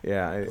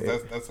 Yeah,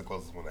 'Cause that's the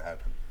closest one to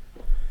happen.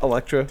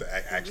 Elektra.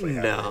 To actually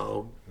happen.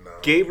 No. No.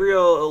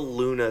 Gabriel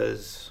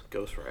Luna's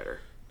Ghost Rider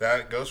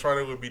That Ghost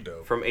Rider would be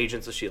dope. from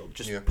Agents of S.H.I.E.L.D.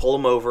 Just Yeah. pull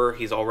him over.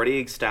 He's already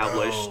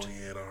established. Oh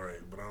yeah, all right,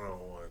 but I don't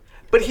want.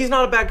 But he's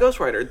not a bad Ghost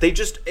Rider. They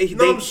just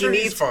I'm sure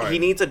he's fine. he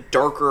needs a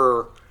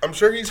darker. I'm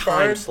sure he's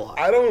Time fine. slot.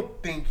 I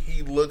don't think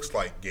he looks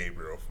like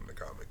Gabriel from the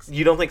comics.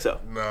 You don't think so?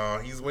 No,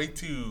 he's way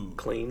too.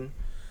 Clean.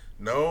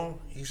 No,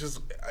 he's just.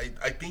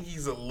 I think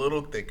he's a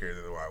little thicker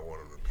than what I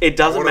want him to be. It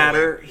doesn't I want,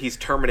 matter. like- He's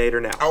Terminator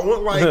now. I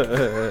want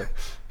like.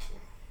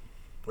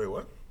 Wait,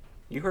 what?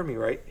 You heard me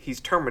right. He's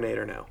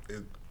Terminator now.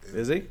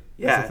 Is he?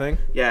 Yeah, That's the thing?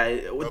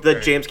 yeah. With The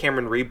Okay. James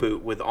Cameron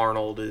reboot with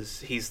Arnold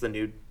he's the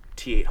new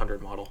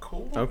T800 model.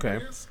 Cool. Okay.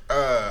 Yes.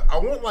 I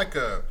want like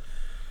a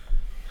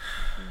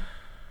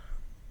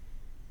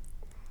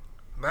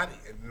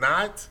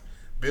not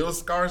Bill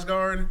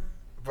Skarsgård,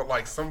 but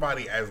like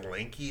somebody as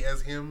lanky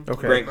as him.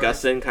 Okay. Grant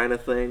Gustin kind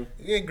of thing.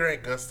 Yeah,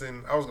 Grant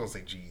Gustin. I was gonna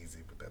say G-Eazy,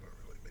 but that don't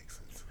really make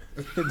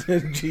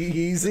sense.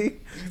 G-Eazy?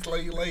 He's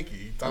lanky.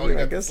 He's tall.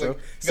 I guess so.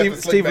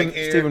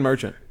 Steven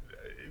Merchant.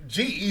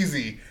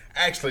 G-Eazy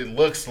actually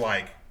looks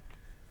like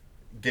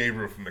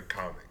Gabriel from the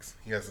comics.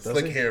 He has a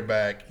slick hair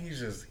back. He's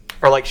just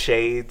Or like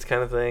Shades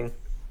kind of thing.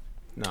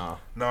 No.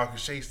 no, because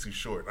Shay's too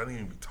short. I need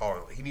him to be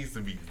taller. He needs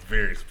to be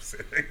very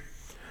specific.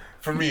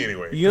 For me,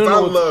 anyway. You don't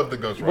 'Cause know I love the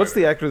Ghost Rider. What's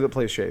the actor that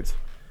plays Shades?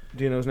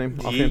 Do you know his name?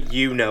 offhand?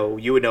 You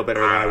would know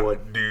better than I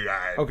would. Dude,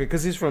 Okay,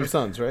 because he's from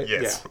Sons, right?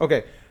 Yes. Yeah.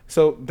 Okay,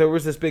 so there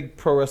was this big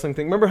pro wrestling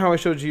thing. Remember how I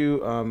showed you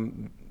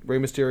Rey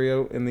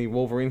Mysterio in the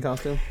Wolverine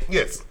costume?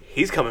 Yes.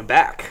 He's coming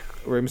back.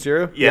 Rey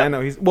Mysterio? Yeah. I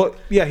know. He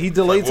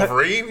delayed. Like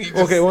Wolverine? He just-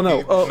 Okay, well,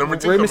 no. number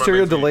two Rey come out Mysterio next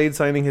week. delayed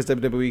signing his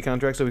WWE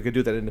contract so he could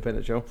do that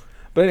independent show.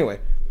 But anyway,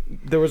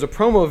 there was a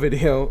promo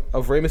video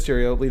of Rey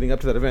Mysterio leading up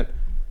to that event.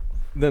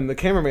 Then the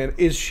cameraman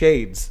is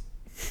Shades.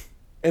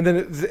 And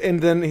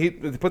then he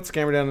puts the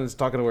camera down and is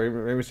talking to Rey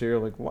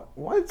Mysterio like, what?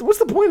 What's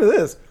the point of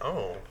this?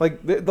 Oh.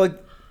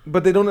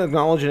 But they don't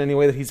acknowledge in any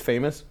way that he's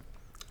famous.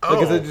 Oh.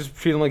 Like, they just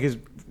treat him like his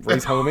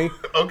race homie.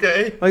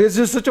 Okay. Like, it's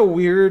just such a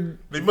weird.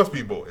 They must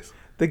be boys.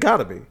 They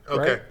gotta be.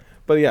 Okay. Right?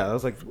 But yeah, I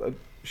was like,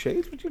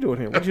 Shades, what you doing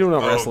here? What you doing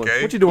on wrestling?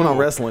 Okay, What you doing on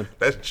cool. wrestling?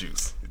 That's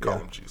Juice. You call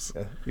him Juice.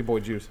 Yeah, your boy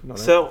Juice. No, no.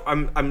 So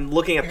I'm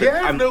looking at the. Yeah, I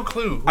have I'm, no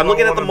clue. Who I'm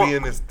looking at the. be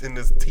in this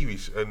TV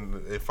show,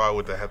 and if I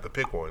would have to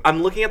pick one.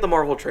 I'm looking at the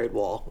Marvel trade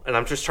wall, and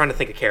I'm just trying to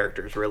think of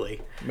characters.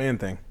 Really, Man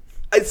Thing.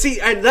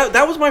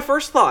 that was my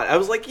first thought. I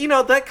was like,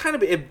 that kind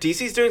of if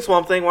DC's doing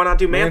Swamp Thing, why not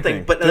do Man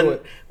Thing? But Do then,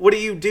 it. what do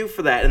you do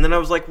for that? And then I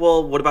was like,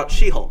 well, what about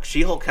She-Hulk?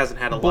 She-Hulk hasn't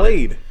had a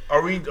Blade.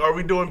 Are we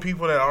doing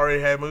people that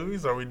already had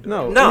movies? Are we?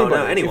 No, No,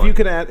 anybody. anyone.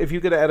 If you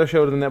could add a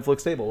show to the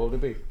Netflix table, what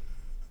would it be?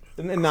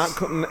 And not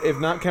if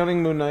not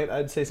counting Moon Knight,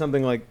 I'd say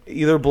something like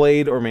either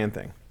Blade or Man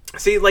Thing.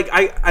 See, like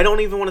I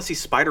don't even want to see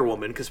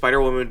Spider-Woman because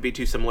Spider-Woman would be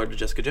too similar to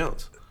Jessica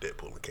Jones.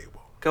 Deadpool and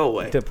Cable. Go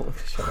away. Shut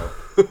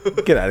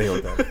up. Get out of here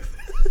with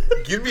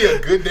that. Give me a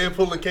good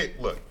Deadpool and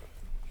Cable.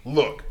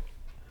 Look.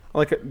 I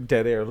like a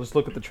dead air. Let's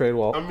look at the trade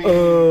wall. I mean,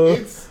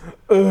 it's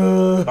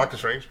Doctor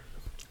Strange.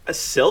 A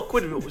Silk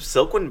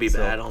wouldn't be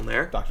bad on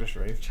there. Doctor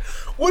Strange.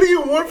 What do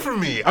you want from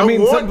me? I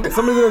mean, want.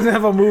 somebody that doesn't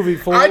have a movie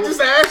full. I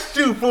just asked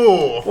you,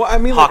 fool. Well, I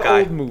mean, like Hawkeye.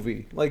 old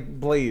movie, like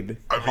Blade.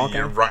 I mean, Hawkeye?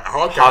 you're right.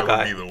 Hawkeye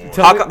Hawkeye. would be the one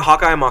Tell me-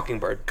 Hawkeye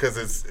Mockingbird. because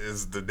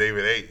it's the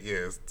David A.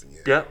 Yes.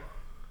 Yeah.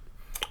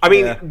 I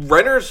mean, Yeah.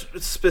 Renner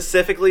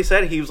specifically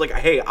said he was like,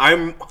 "Hey,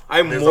 I'm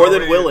There's more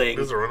than already- willing."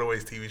 There's a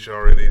Runaways TV show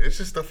already. It's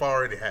just stuff I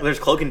already have. There's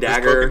Cloak and There's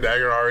Dagger. Cloak and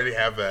Dagger. I already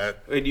have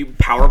that. And you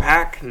Power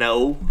Pack?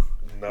 No,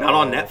 No. not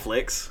on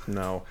Netflix.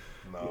 No,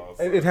 No.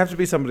 it'd have to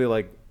be somebody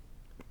like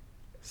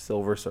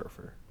Silver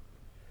Surfer.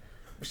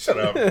 Shut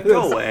up.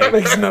 Go That away,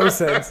 makes no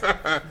sense.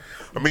 I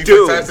mean,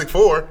 Doom. Fantastic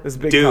Four. This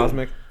big Doom.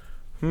 cosmic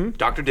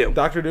Doctor Doom.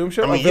 Doctor Doom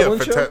show. I mean, a villain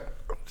show.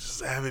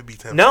 just have it be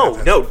No,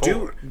 Fantastic do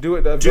Four. Do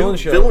it. A do villain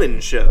show. villain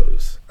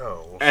shows,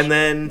 Oh, and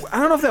then I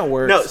don't know if that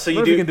works. no. So What you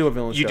if do you can do a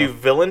villain you show. do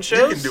villain you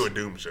shows. can do a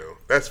Doom show.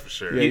 That's for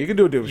sure. Yeah, you can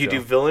do a Doom You show. do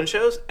villain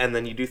shows, and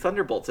then you do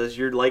Thunderbolts as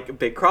your like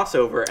big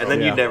crossover, and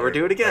then yeah. you never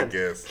do it I again.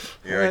 guess.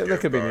 Yeah, I Yeah, guess, that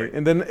could be dog. neat.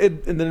 And then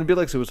it'd be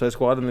like Suicide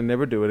Squad, and they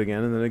never do it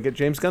again, and then they get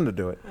James Gunn to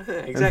do it.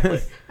 Exactly.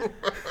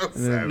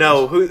 Savage.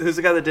 No, who's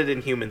the guy that did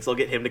Inhumans? They'll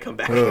get him to come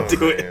back Oh, and do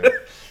man. it.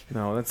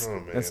 No, that's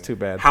man. too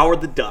bad.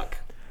 Howard the Duck.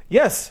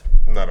 Yes,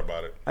 Not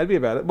about it. I'd be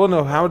about it. Well,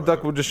 no, Howard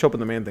Duck would just show up in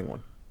the Man Thing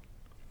one.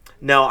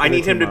 No, I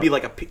need him to team be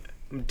up. like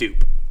a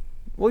dupe.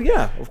 Well,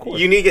 yeah, of course.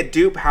 You need to get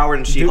Dupe, Howard,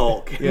 and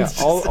She-Hulk. Yeah,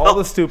 It's all just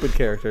the stupid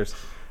characters.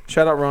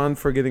 Shout out Ron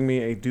for getting me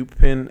a dupe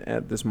pin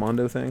at this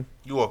Mondo thing.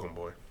 You're welcome,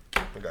 boy.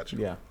 I got you.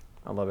 Yeah,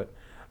 I love it.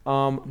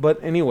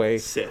 But anyway,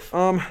 Sif.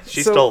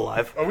 She's so- still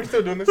alive. Are we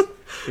still doing this?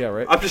 Yeah,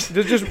 right. I'm just-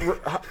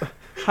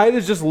 Hyde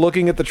is just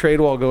looking at the trade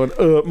wall, going,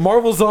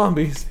 Marvel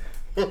Zombies,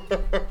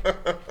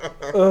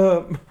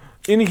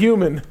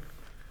 Inhuman.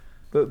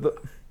 The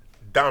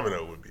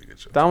Domino would be a good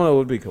show. Domino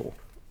would be cool,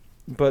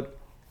 but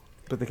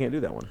they can't do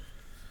that one.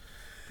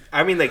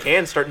 I mean, they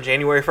can start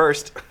January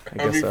 1st. I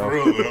guess so. for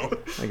real though.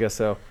 I guess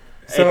so.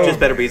 It So just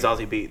better be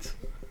Zazie Beats.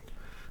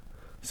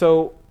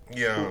 so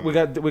Yeah. we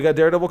got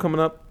Daredevil coming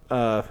up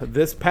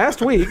this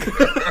past week.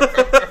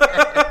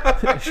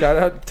 Shout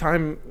out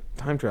time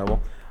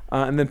travel,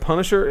 and then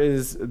Punisher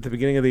is at the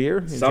beginning of the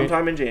year.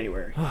 Sometime in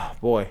January. Oh,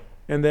 boy,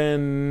 and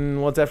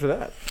then what's after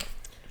that?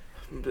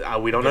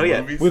 We don't know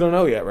yet. Movies? We don't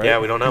know yet, right? Yeah,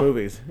 we don't know.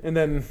 Movies, and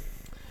then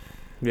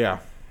yeah,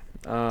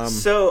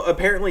 So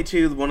apparently,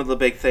 too, one of the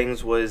big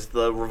things was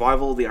the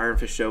revival of the Iron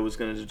Fist show was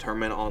going to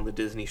determine on the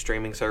Disney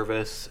streaming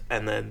service,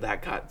 and then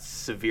that got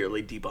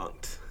severely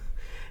debunked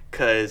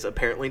because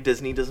apparently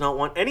Disney does not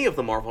want any of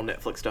the Marvel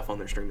Netflix stuff on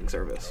their streaming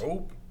service.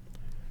 Oh,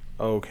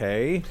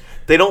 okay.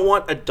 They don't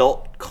want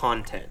adult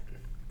content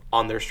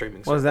on their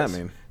streaming What does service. that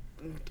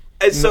mean?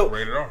 And so,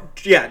 rated R.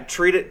 yeah,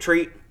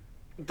 treat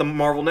the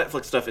Marvel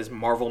Netflix stuff as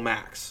Marvel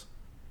Max.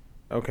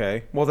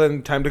 Okay. Well,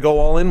 then time to go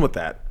all in with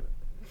that.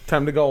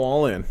 Time to go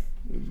all in.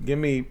 Give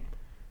me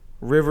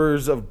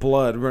rivers of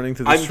blood running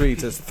through the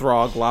streets as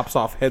Throg lops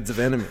off heads of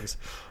enemies.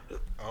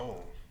 Oh,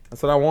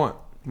 That's what I want.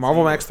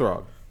 Marvel Max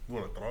Throg. you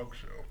want a Throg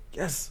show?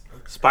 Yes.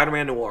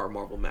 Spider-Man Noir,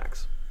 Marvel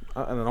Max.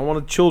 And I want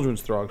a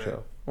children's Throg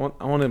show.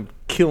 I want him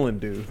killing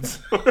dudes.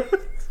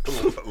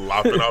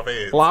 Lopping off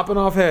heads. Lopping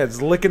off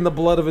heads, licking the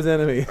blood of his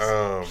enemies.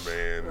 Oh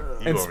man.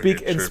 You and over here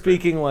tripping.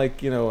 speaking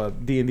like, a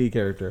D&D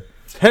character.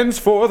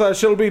 Henceforth I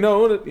shall be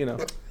known, the You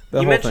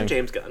whole mentioned thing.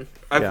 James Gunn.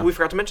 Yeah. We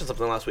forgot to mention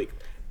something last week.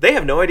 They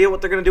have no idea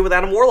what they're going to do with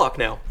Adam Warlock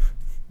now.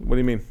 What do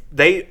you mean?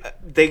 They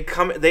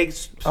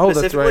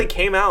specifically right.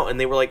 came out and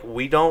they were like,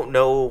 we don't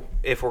know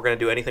if we're going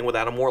to do anything with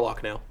Adam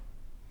Warlock now.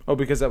 Oh,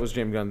 because that was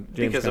James Gunn.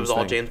 Because it was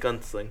all James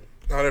Gunn's thing.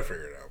 How they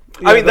figure it out.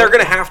 I mean, they're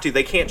going to have to.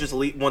 They can't just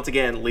leave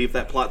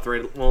that plot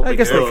thread. Well, I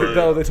guess they could. could.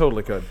 No, they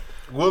totally could.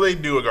 Will they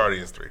do a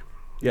Guardians 3?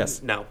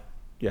 Yes. No.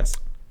 Yes.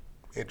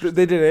 Interesting.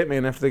 They did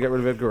Ant-Man after they got rid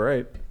of Edgar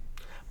Wright.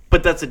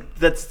 But there's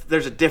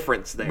a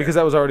difference there. Because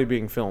that was already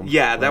being filmed.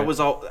 Yeah, that right? was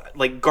all.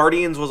 Like,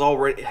 Guardians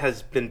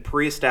has been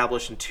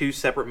pre-established in 2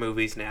 separate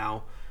movies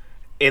now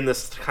in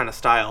this kind of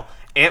style.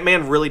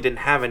 Ant-Man really didn't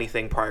have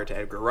anything prior to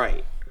Edgar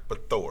Wright.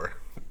 But Thor.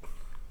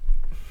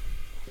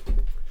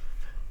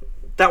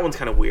 That one's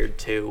kind of weird,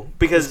 too.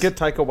 Because... Let's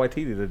get Taika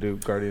Waititi to do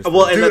Guardians.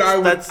 well, and Dude, I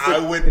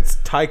would... It's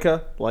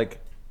Taika, like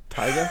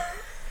Tyga.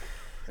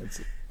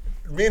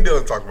 Me and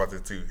Dylan talked about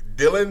this too.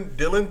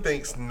 Dylan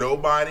thinks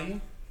nobody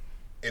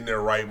in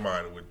their right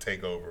mind would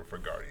take over for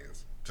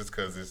Guardians just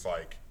because it's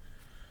like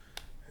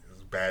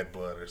it's bad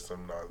blood or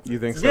some nonsense. You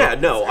think so? Yeah,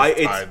 no,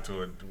 it's tied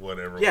to it,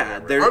 whatever. Yeah,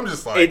 whatever. I'm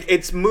just like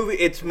it's movie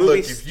look,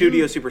 if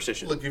studio you-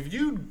 superstition. Look, if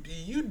you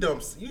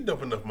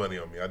dump enough money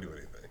on me, I'll do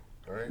anything.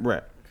 All right.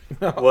 Right.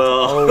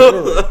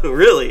 Well,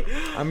 really?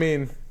 I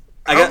mean,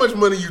 How much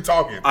money you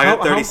talking? I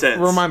got 30 cents.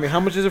 Remind me, how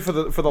much is it for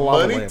the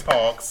lava Money lamp?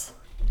 talks,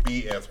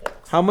 BS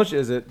walks. How much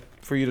is it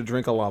for you to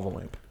drink a lava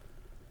lamp?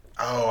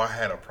 Oh, I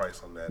had a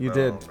price on that. You I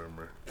did. don't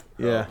remember.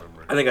 Yeah.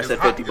 I think I It's said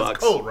hot- $50. It's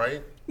cold,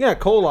 right? Yeah,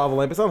 cold lava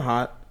lamp. It's not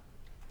hot,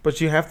 but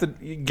you have to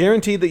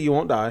guaranteed that you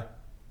won't die.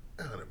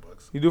 $100.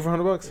 You do it for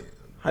 $100.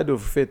 I do it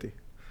for 50.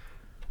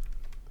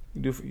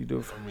 You do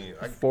it for I mean,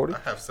 40? I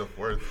have self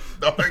worth.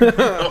 You know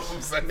what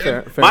I'm saying?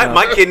 Fair My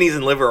enough. kidneys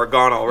and liver are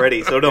gone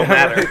already, so it don't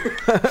matter.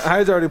 I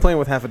was already playing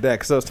with half a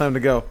deck, so it's time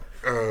to go.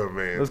 Oh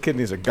man. Those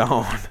kidneys are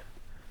gone.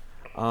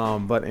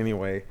 But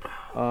anyway,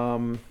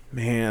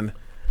 man,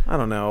 I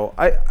don't know.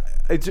 I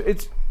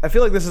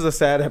feel like this is a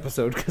sad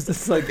episode because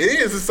it's like It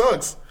is. It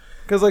sucks.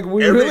 because like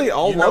we really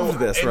all loved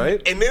this, and,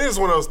 right? And then it's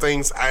one of those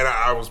things.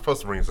 I was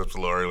supposed to bring this up a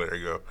little earlier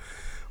ago,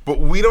 but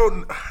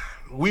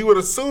we would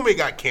assume it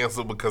got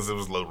canceled because it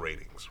was low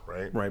ratings,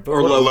 right? Right, but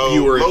Or what- low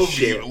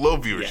viewership. Low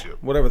viewership.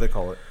 whatever they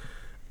call it.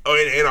 Oh,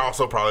 and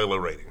also probably low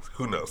ratings.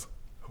 Who knows?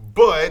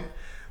 But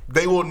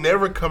they will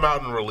never come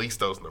out and release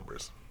those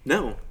numbers.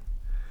 No.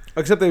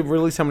 Except they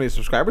released how many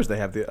subscribers they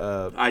have.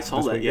 I saw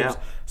this that, week. yeah. It was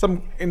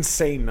some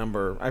insane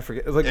number. I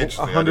forget. It was like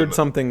Interesting. I 100 didn't-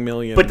 something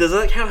million. But does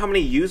that count how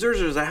many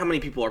users, or is that how many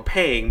people are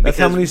paying? that's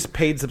how many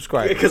paid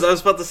subscribers. Because I was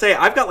about to say,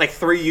 I've got like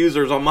 3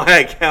 users on my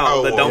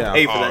account that don't yeah,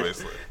 pay for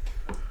obviously.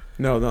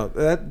 No,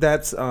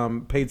 that's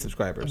paid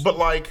subscribers. But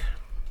like,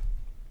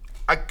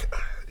 I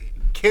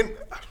can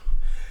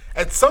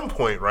at some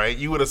point, right?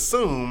 You would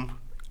assume,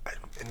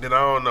 and then I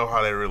don't know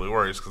how that really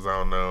works because I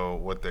don't know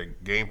what their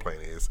game plan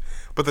is.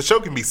 But the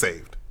show can be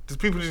saved. Just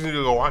people just need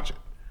to go watch it,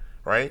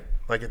 right?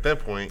 Like at that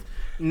point,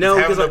 No,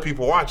 have 'cause enough I-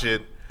 people watch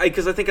it.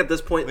 Because I think at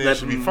this point Then it that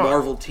should be fine.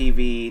 Marvel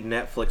TV,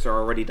 Netflix are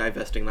already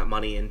divesting that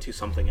money into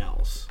something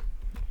else.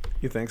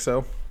 You think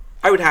so?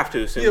 I would have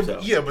to assume Yeah, so.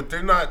 yeah, but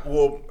they're not.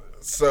 Well,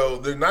 so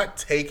they're not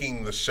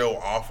taking the show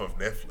off of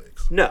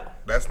Netflix. No.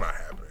 That's not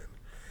happening.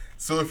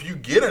 So if you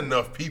get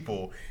enough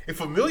people,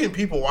 if 1 million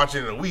people watch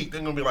it in a week,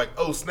 they're gonna be like,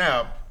 "Oh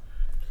snap!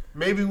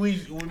 Maybe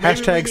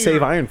Hashtag need save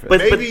to- Iron Fist.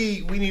 But-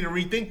 Maybe we need to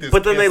rethink this."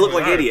 But then they look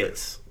canceling like Iron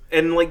idiots.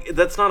 And like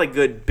that's not a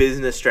good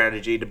business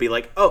strategy to be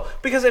like, oh,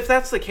 because if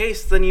that's the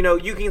case, then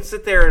you can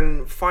sit there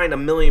and find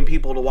 1 million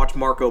people to watch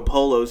Marco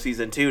Polo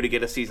season 2 to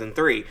get a season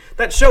 3.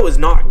 That show is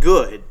not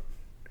good,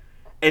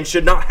 and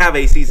should not have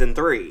a season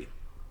 3.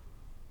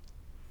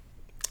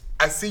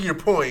 I see your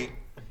point,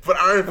 but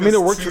Iron Fist. I mean,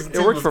 it worked. season It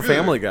 2 worked was for good.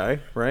 Family Guy,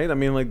 right? I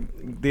mean, like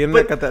the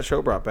internet But- got that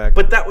show brought back.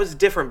 But that was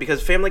different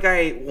because Family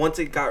Guy, once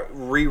it got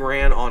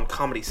reran on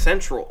Comedy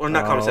Central, or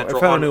not Comedy Oh, it Central,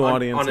 found a on, new on,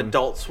 audience on and-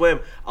 Adult Swim,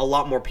 a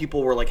lot more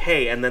people were like,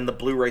 "Hey!" And then the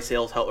Blu-ray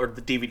sales helped, or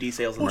the DVD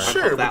sales. Well, helped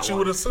sure, that but you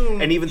one. would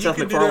assume and even you Seth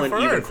could do that MacFarlane for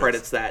even Iron Fist.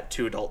 credits that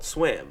to Adult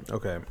Swim.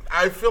 Okay.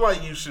 I feel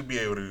like you should be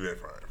able to do that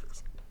for Iron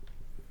Fist.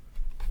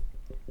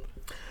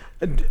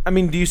 I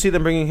mean, do you see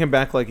them bringing him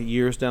back like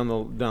years down the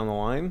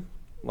line?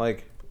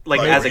 Like Like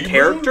Like as a reboot?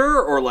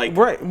 character, or like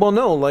right? Well,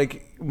 no.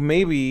 Like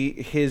maybe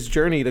his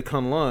journey to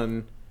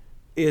Kunlun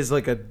is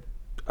like a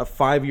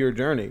 5-year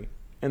journey,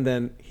 and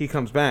then he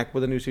comes back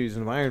with a new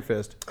season of Iron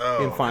Fist in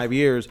Oh. 5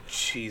 years.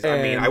 Jeez,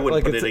 I mean, And, I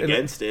wouldn't put it's- it and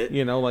against it.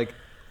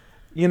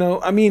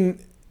 I mean,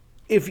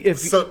 if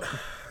So,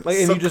 like,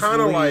 and so you just kind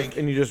of leave like,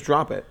 and you just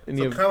drop it, and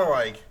so you kind of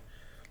like,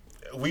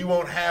 we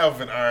won't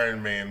have an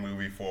Iron Man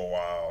movie for a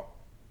while.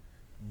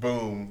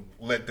 Boom,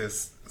 let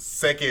this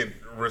second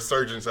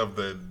resurgence of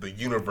the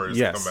universe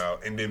Yes. come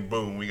out, and then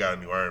boom, we got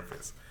a new Iron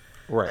Fist.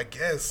 I Right.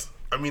 guess.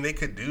 I mean, they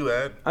could do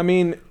that, I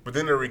mean, but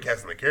then they're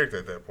recasting the character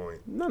at that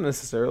point. not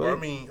necessarily. Well, I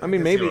mean, I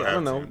guess maybe you don't I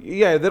don't have know. to.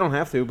 Yeah, they don't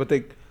have to, but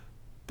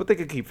they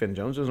could keep Finn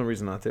Jones. There's no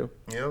reason not to.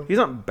 Yeah. He's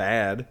not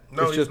bad.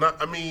 No, It's he's just,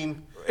 not. I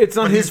mean, It's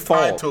not but his he's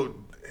tied fault.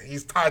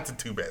 He's tied to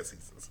 2 bad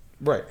seasons.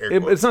 Right. Air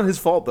It's quotes. not his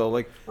fault though.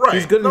 Like Right.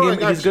 he's good in No, I Game.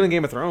 got He's good you. in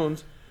Game of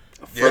Thrones.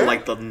 For Yeah.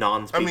 like the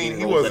non-speaking I mean,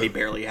 he roles that wasn't. he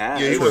barely had.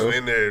 Yeah, he True. wasn't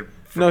in there.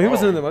 For No, he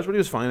wasn't in long. that much, but he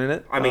was fine in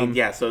it. I mean,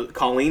 yeah. So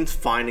Colleen's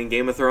fine in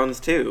Game of Thrones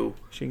too.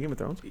 She in Game of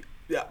Thrones.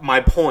 Yeah,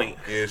 my point.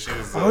 Yeah, she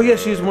was. Oh yeah,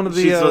 she's one of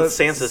the. She's with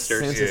Sand Sisters.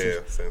 Sand Yeah,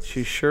 Sisters. Sand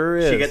She sure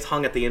is. She gets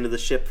hung at the end of the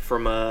ship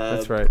from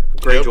That's right.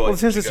 Greyjoy. Well, the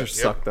Sand She Sisters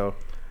got- suck though.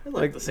 I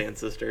like the Sand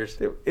Sisters.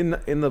 They're in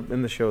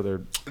the show.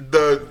 They're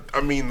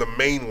the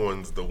main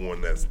one's the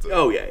one that's the.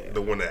 Oh, yeah.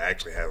 The one that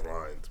actually has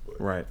lines. But.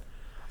 right.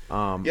 Yeah,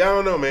 I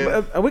don't know,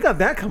 man. But, we got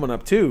that coming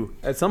up too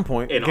at some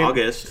point In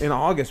August. In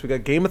August, we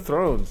got Game of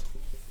Thrones,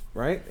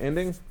 right?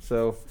 Ending.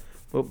 So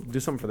we'll do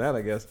something for that,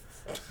 I guess.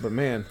 But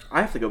man,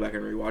 I have to go back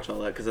and rewatch all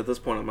that because at this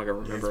point I'm not gonna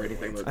remember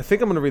anything. I But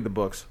think I'm gonna read the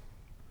books.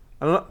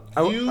 I don't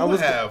know. You I was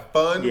have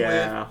fun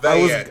Yeah. with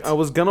that. I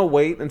was gonna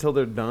wait until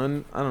they're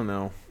done. I don't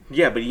know.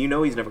 yeah, but you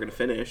know he's never gonna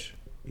finish.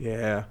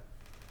 Yeah.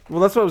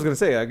 Well, that's what I was gonna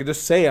say. I could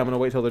just say I'm gonna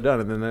wait till they're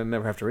done, and then I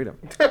never have to read them.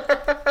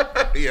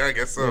 Yeah, I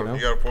guess so. You know?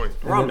 You got a point.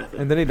 Raw method.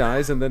 And then he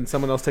dies, and then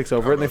someone else takes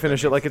over it, and they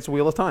finish it like it's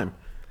Wheel of Time.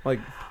 Like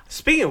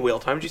Speaking of Wheel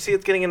Time, did you see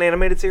it's getting an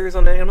animated series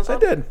on Amazon? I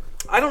did.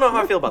 I don't know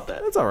how I feel about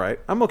that. That's all right.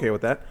 I'm okay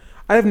with that.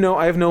 I have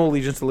no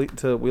allegiance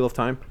to Wheel of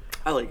Time.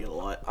 I like it a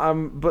lot.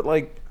 But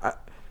like,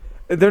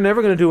 they're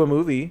never gonna do a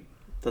movie.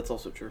 That's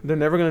also true. They're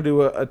never gonna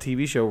do a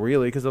TV show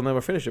really because they'll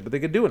never finish it. But they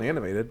could do an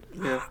animated.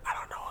 Yeah. I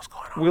don't know what's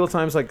going on. Wheel of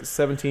Time's like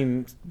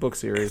 17 book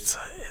series.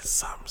 It's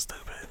something stupid.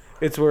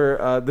 It's where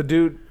the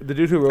dude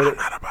who wrote it,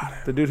 Not about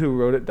it. the dude who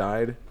wrote it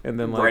died, and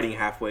then like Writing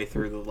halfway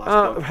through the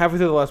last book. halfway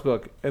through the last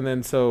book, and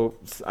then so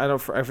I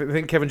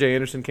think Kevin J.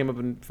 Anderson came up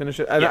and finished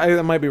it. Yeah.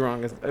 I might be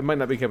wrong. It might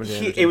not be Kevin J.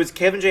 Anderson. It was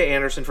Kevin J.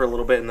 Anderson for a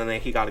little bit, and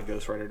then he got a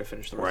ghostwriter to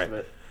finish the rest of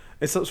it.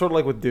 It's sort of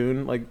like with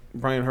Dune. Like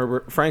Frank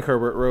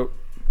Herbert wrote,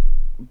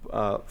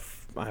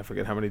 I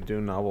forget how many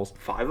Dune novels.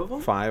 5 of them?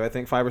 5, I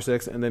think 5 or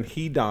 6, and then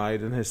he died,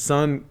 and his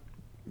son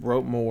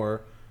wrote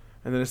more,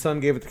 and then his son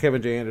gave it to Kevin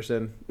J.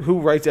 Anderson, who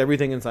writes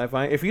everything in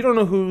sci-fi. If you don't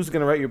know who's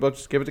gonna write your book,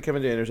 just give it to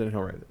Kevin J. Anderson, and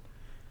he'll write it.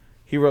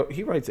 He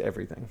writes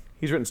everything.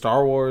 He's written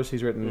Star Wars.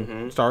 He's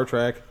written Star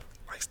Trek.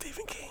 Like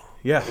Stephen King.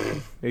 Yeah,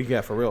 yeah,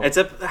 for real.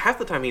 Except half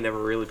the time he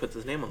never really puts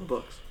his name on the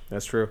books.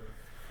 That's true.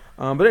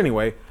 But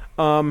anyway,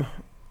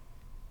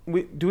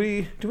 we do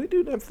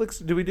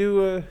Netflix? Do we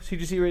do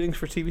CGC ratings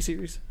for TV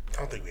series? I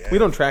don't think we have. We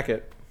don't track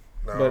it.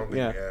 No, I but, don't think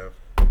yeah. we have.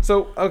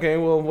 So okay,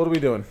 well, what are we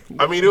doing?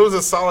 I mean, it was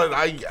a solid.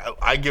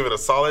 I give it a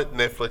solid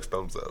Netflix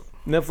thumbs up.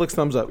 Netflix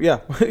thumbs up. Yeah,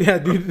 yeah.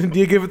 Do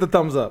you give it the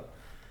thumbs up?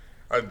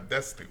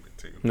 That's stupid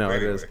too. No, But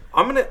it is.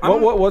 I'm gonna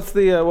What's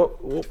the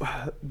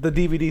the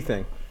DVD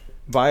thing?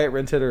 Buy it,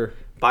 rent it, or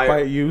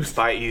buy it used,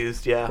 Buy it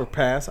used, yeah. or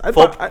pass? I'd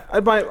Full-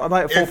 buy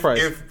it full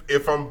price.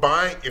 If I'm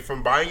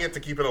buying it to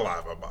keep it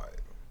alive, I buy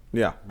it.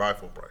 Yeah, Buy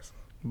full price.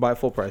 buy it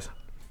full price.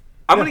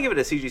 I'm gonna give it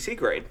a CGC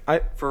grade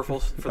for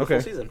the Okay.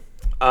 full season.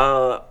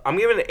 I'm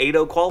giving it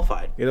 8.0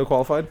 qualified. 8.0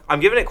 qualified. I'm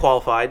giving it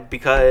qualified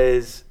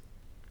because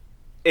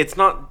it's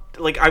not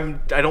like I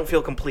don't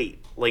feel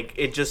complete. Like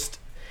it just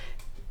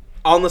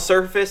on the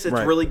surface, it's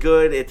Right. really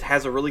good. It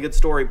has a really good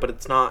story, but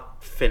it's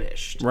not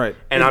finished. Right.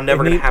 And I'm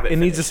never gonna have it. It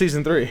needs a finished.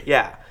 season 3.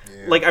 Yeah.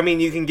 Like, I mean,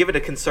 you can give it a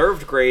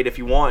conserved grade if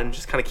you want and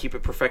just kind of keep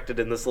it perfected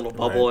in this little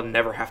bubble Right. and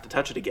never have to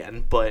touch it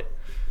again. But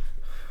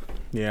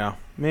Yeah,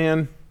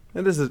 man,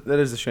 that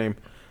is a shame.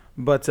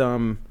 But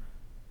come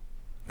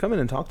in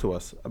and talk to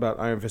us about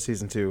Iron Fist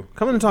season 2.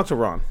 Come in and talk to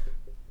Ron.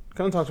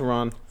 Come and talk to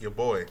Ron, Your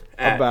boy.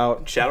 at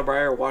About-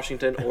 Shadowbriar,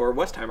 Washington, or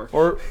Westheimer.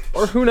 or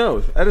who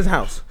knows, at his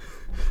house,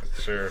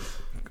 Sure.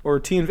 or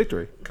Tea and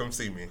Victory. Come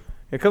see me.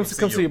 Yeah, come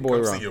see your boy,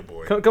 come Ron. see your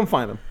boy. Come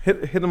find him.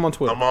 Hit him on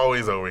Twitter. I'm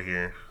always over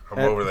here. I'm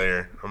At over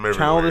there. I'm everywhere.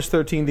 Childish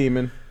 13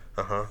 Demon.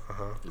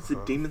 Is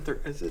it Demon?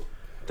 Is it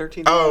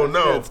 13? Oh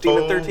no, Yeah, it's Demon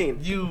fool. 13.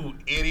 You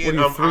idiot! What are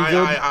you, I'm free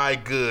good? I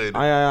good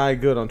I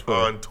good on Twitter.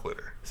 on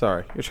Twitter.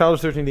 Sorry, you're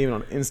Childish 13 Demon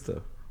on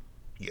Insta.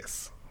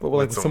 Yes, But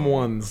like With some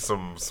ones.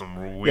 some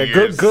Yeah,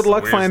 weird. good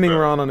luck weird finding stuff.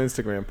 Ron on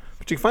Instagram.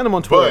 But you can find him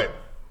on Twitter.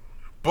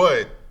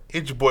 But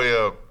hit your boy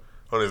up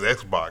on his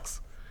Xbox.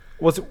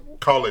 What's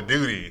Call of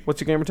Duty. your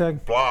gamer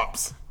tag?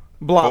 Blops.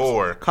 Blops.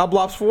 4. COD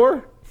Blops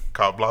 4?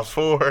 Call Blops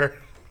 4.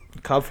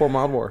 COD 4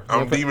 Mod War.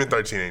 I'm Demon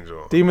 13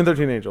 Angel Demon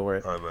 13 Angel,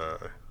 right?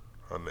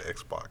 on the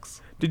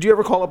Xbox. Did you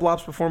ever call up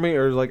Blops before me,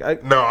 or like I?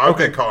 No, I've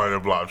okay. been calling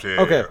it Blops.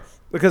 Yeah. Okay,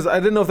 because I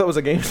didn't know if that was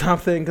a GameStop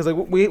thing. Because like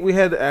we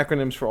had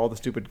acronyms for all the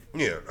stupid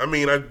Yeah. I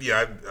mean,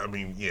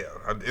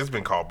 it's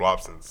been called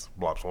Blops since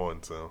Blops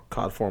 1. So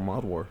COD 4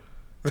 Mod War.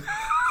 shut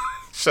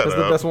That's up.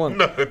 the best one.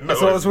 No,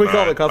 That's what we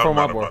call it, COD 4 I'm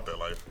not Mod War. about that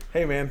life.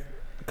 Hey man,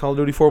 Call of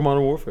Duty 4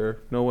 Modern Warfare.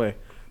 No way.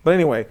 But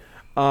anyway,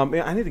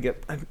 yeah, I need to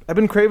get. I've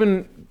been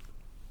craving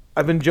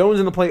I've been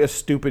jonesing to play a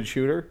stupid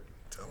shooter,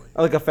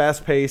 like a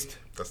fast paced.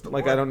 That's the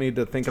Like word. I don't need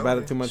to think about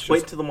it too much. Just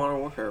wait till the Modern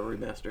Warfare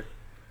remaster.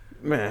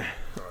 Meh.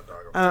 Oh, dog,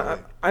 I'm telling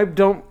you. I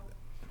don't.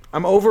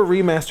 I'm over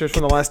remasters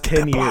from the last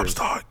 10 years.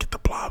 dog. Get the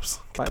blobs.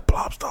 Get the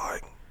blobs, dog.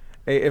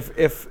 Hey, if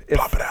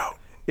Plop it out.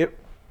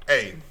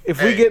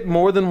 if we get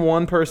more than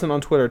one person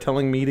on Twitter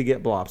telling me to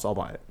get blops, I'll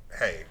buy it.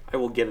 Hey, I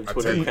will get a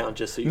Twitter tell you- account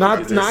just so you Not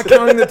can do not this.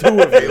 counting the two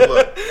of hey, you.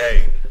 look.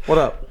 Hey, What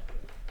up?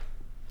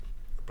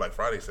 Black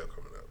Friday sale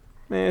coming up.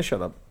 Man,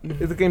 shut up.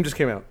 The game just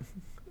came out.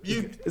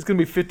 You, It's gonna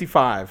be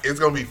 55. it's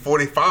gonna be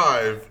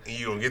 45, and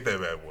you gonna get that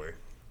bad boy.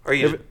 Or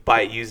you just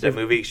buy it used at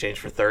Movie Exchange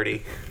for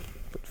 30.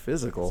 But It's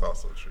physical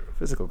also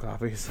true,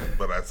 copies.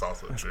 but that's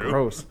also true.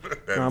 Gross.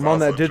 That I'm is on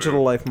that also digital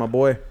true. life, my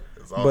boy.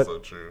 It's also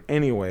true.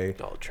 Anyway,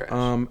 All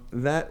trash.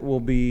 that will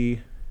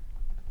be.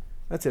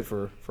 That's it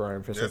for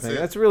Iron Fist. That's I think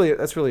it.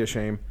 that's really a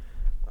shame.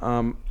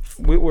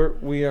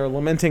 We are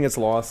lamenting its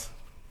loss.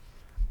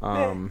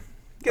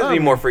 Gives me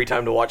more free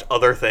time to watch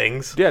other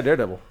things. Yeah,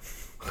 Daredevil.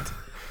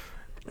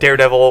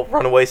 Daredevil,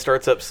 Runaway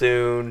starts up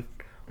soon.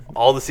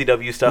 All the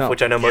CW stuff, No.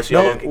 which I know most of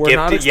y'all No, don't. we're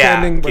not Gifted,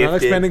 expanding. We're not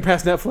Gifted. expanding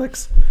past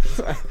Netflix.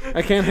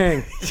 I can't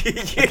hang.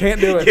 I can't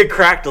do it. You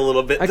cracked a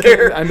little bit I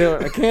there. can't. I know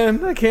it.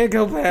 I can't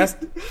go past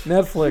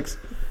Netflix.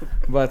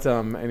 But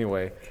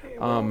anyway,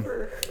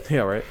 yeah,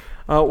 right.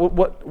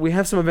 What we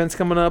have some events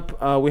coming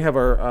up. We have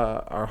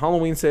our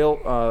Halloween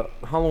sale.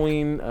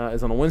 Halloween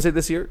is on a Wednesday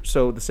this year,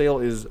 so the sale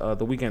is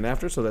the weekend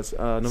after. So that's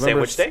November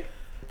Sandwich Day?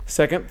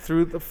 2nd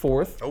through the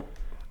 4th.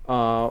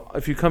 Oh,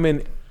 If you come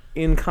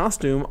in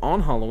costume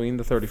on Halloween,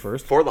 the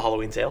 31st, For the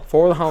Halloween sale.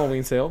 for the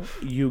Halloween sale,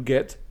 you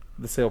get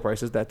the sale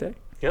prices that day.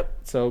 Yep.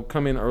 So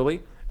come in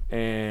early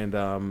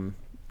and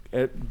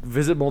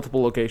visit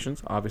multiple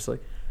locations, obviously.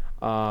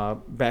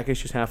 Back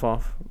issues half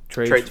off.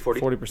 Trades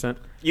 40%.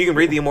 You can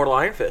read the Immortal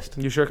Iron Fist.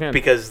 You sure can.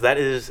 Because that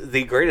is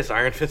the greatest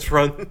Iron Fist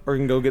run. Or you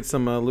can go get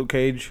some Luke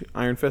Cage,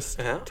 Iron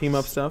Fist team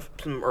up stuff.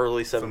 Some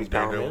early 70s some Power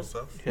Daredevil Man.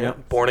 stuff. Yeah.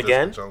 Born Jessica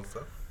Again. Jones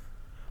stuff.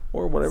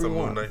 Or whatever Some you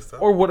want. Moon Knight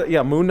stuff. Or what?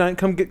 Yeah, Moon Knight.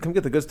 Come get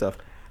the good stuff.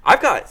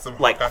 I've got Some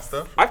like Hawkeye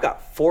stuff. I've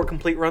got 4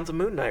 complete runs of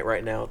Moon Knight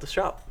right now at the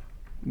shop.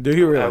 Do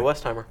you really?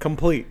 Westheimer.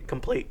 Complete.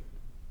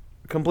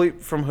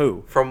 Complete from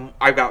who? From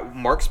I've got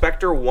Mark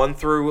Spector 1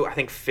 through I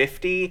think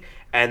 50,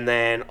 and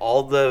then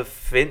all the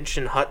Finch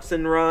and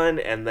Hudson run,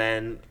 and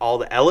then all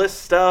the Ellis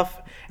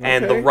stuff,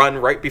 and the Okay. run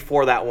right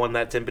before that one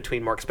that's in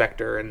between Mark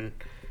Spector and.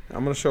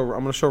 I'm gonna show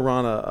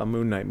Ron a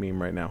Moon Knight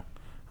meme right now.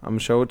 I'm gonna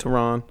show it to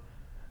Ron,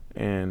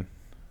 and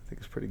I think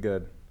it's pretty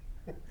good.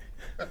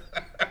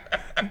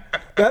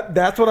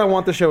 That's what I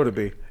want the show to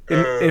be.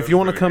 And if you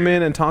want to come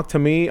in and talk to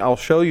me, I'll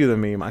show you the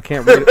meme. I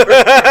can't read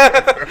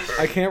it.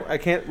 I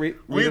can't read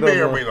We it may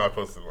or on may not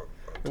post it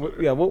on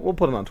Twitter. Yeah, we'll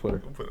put it on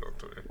Twitter. We'll put it on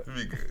Twitter. It'd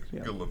be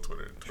good. Good little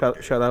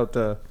Twitter. Shout out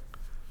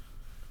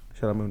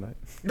Moon Knight.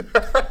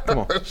 Come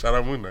on. Shout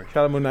out Moon Knight.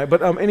 Shout out Moon Knight.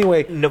 But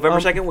anyway, November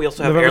 2nd, we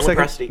also have November Aaron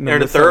 2nd, Lepresti.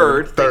 November Or the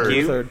 3rd, Third. thank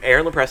you. Third.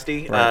 Aaron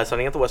Lepresti, Right.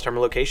 signing at the Westheimer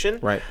location.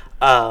 right.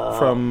 Uh,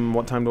 From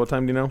what time to what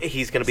time do you know?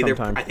 he's going to be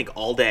Sometime. there, I think,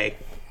 all day.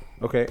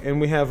 Okay,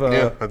 and we have.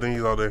 Yeah, I think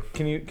he's all there.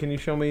 Can you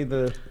show me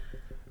the?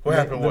 What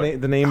happened? The,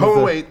 What? the name Oh of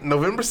the, wait,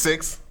 November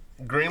 6th,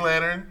 Green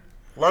Lantern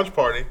launch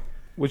party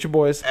with your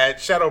boys. at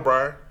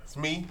Shadowbriar. It's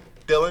me,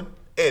 Dylan,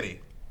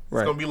 Eddie. It's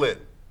Right. gonna be lit.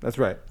 That's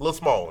right. A little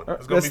small one.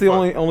 It's gonna That's be the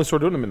fun. only store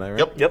doing them midnight, right?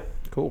 Yep. Yep.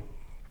 Cool.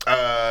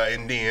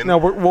 And then No,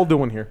 we'll do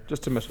one here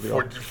just to mess with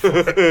y'all.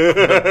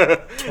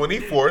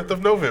 24th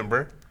of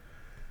November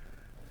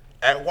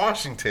at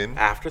Washington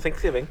After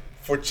Thanksgiving.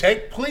 for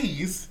Check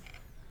Please.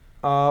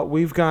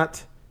 We've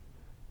got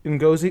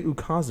Ngozi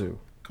Ukazu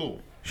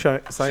Cool.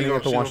 signing She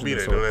at the gonna be Washington there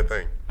store. doing that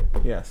thing.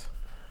 Yes.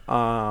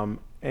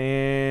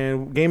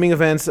 And gaming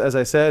events, as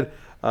I said,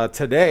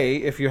 today,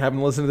 if you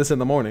haven't listened to this in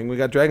the morning, we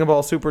got Dragon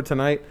Ball Super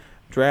tonight,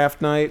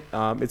 draft night.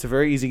 It's a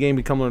very easy game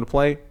to come learn to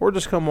play, or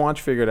just come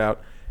watch, figure it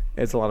out.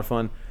 It's a lot of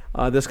fun.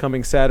 This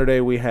coming Saturday,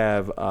 we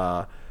have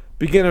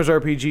Beginner's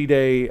RPG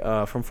Day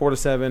from 4 to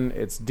 7.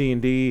 It's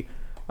D&D.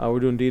 We're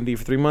doing D&D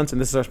for 3 months, and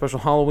this is our special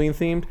Halloween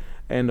themed.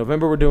 And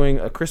November, we're doing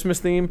a Christmas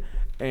theme,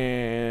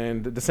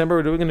 and December,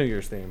 we're doing a New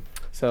Year's theme.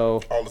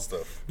 So, All the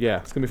stuff.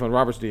 yeah, it's going to be fun.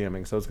 Robert's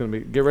DMing, so it's going to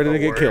be get ready to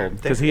Don't get worry.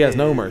 killed because he has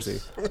no There mercy.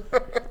 is.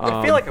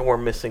 I feel like we're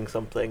missing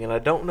something, and I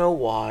don't know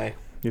why.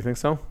 You think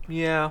so?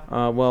 Yeah.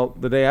 Well,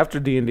 the day after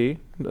D&D,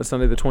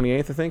 Sunday the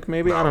 28th, I think,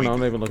 maybe. I don't know. I'm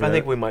not even looking I at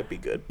think it. we might be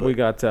good. But We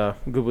got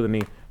Good with a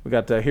Knee. We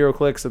got Hero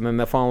Clicks, and then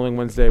the following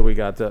Wednesday, we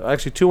got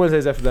actually 2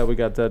 Wednesdays after that, we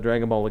got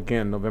Dragon Ball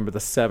again, November the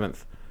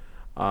 7th.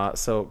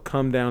 So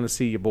come down to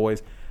see you,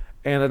 boys.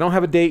 And I don't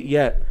have a date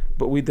yet,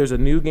 but there's a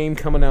new game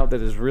coming out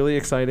that is really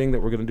exciting that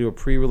we're going to do a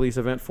pre-release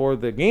event for.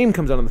 The game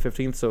comes out on the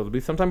 15th, so it'll be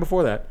sometime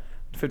before that,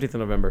 15th of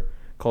November,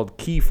 called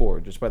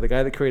Keyforge. It's by the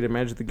guy that created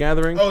Magic the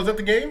Gathering. Oh, is that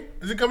the game?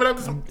 Is it coming out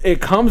this?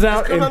 It comes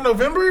out Coming out in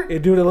November?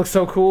 dude, it looks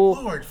so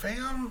cool. Lord,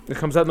 fam. It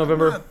comes out in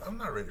November. I'm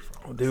not ready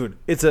for all this. Dude,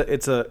 it's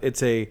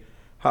a.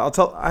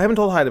 I haven't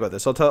told Hyde about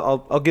this.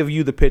 I'll give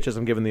you the pitch as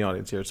I'm giving the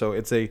audience here. So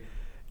it's a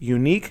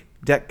unique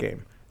deck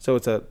game. So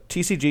it's a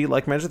TCG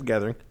like Magic the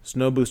Gathering. It's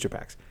no booster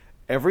packs.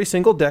 Every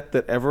single deck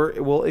that ever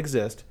will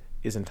exist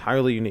is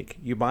entirely unique.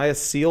 You buy a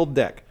sealed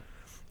deck.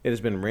 It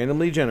has been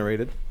randomly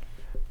generated.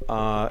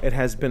 It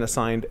has been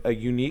assigned a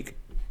unique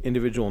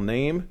individual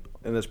name,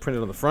 and it's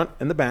printed on the front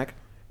and the back,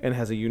 and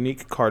has a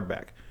unique card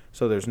back.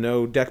 So there's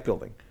no deck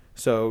building.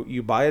 So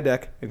you buy a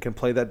deck and can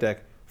play that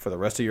deck for the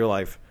rest of your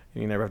life,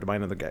 and you never have to buy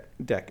another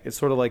deck. It's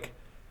sort of like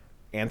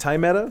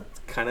anti-meta.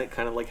 Kind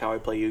of like how I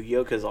play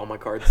Yu-Gi-Oh, because all my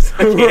cards.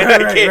 I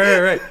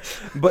can't. Right.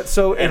 But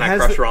so And it I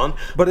has crush Ron.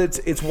 But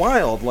it's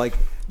wild. Like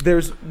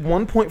there's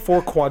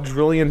 1.4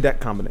 quadrillion deck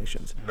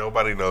combinations.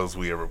 Nobody knows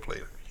we ever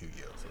played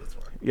Yu-Gi-Oh, so that's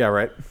fine. Yeah,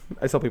 right.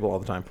 I tell people all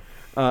the time.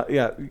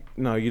 Yeah,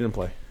 no, you didn't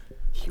play.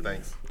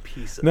 Thanks.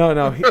 Piece of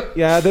No.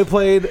 Yeah, they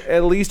played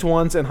at least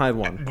once, and Hyde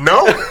won.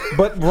 No,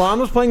 But Ron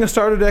was playing a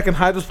starter deck, and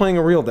Hyde was playing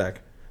a real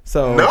deck.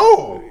 So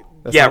no.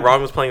 that's yeah, not-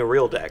 Ron was playing a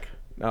real deck.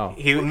 Oh.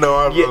 You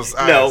sat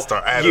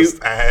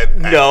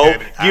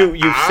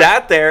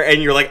there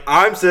and you're like,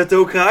 I'm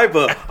Seto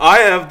Kaiba. I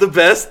have the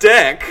best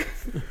deck.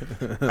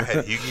 I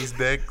had Yugi's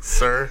deck,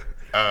 sir.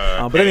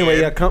 But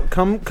anyway, yeah,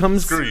 come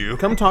Screw you.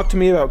 Come talk to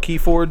me about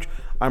Keyforge.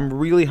 I'm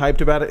really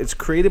hyped about it. It's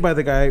created by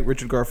the guy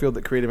Richard Garfield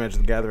that created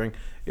Magic the Gathering.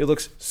 It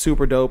looks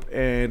super dope,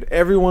 and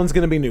everyone's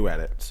gonna be new at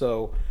it.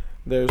 So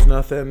there's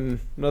nothing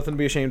to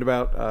be ashamed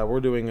about. We're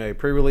doing a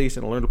pre-release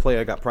and a learn to play.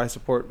 I got prize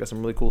support. Got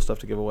some really cool stuff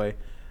to give away.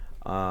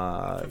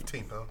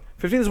 15th, though.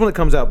 15th is when it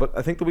comes out, but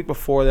I think the week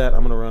before that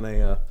I'm gonna run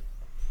a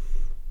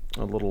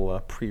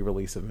little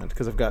pre-release event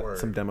because I've got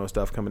some demo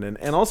stuff coming in,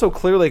 and also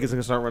Clear Lake is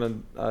gonna start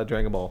running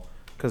Dragon Ball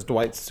because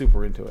Dwight's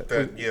super into it.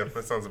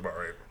 That sounds about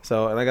right.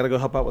 So, and I got to go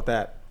help out with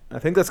that. I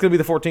think that's going to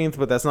be the 14th,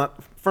 but that's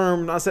not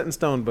firm, not set in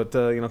stone. But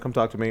come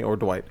talk to me or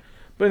Dwight.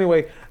 But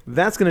anyway,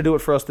 that's going to do it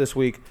for us this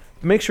week.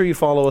 Make sure you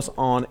follow us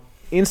on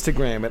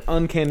Instagram at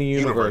Uncanny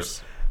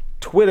Universe,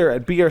 Twitter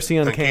at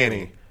BRC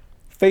Uncanny.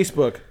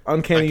 Facebook,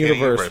 Uncanny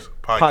Universe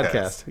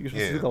Podcast. You're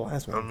supposed to do the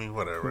last one. I mean,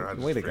 whatever.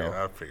 Way to go.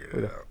 I figured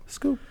it out.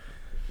 Scoop.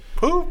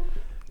 Poop.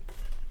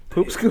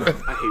 Scoop.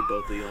 I hate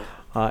both of y'all.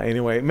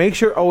 Anyway, make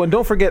sure. Oh, and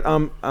don't forget. I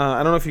don't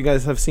know if you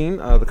guys have seen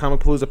the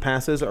Comicpalooza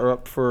passes are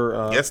up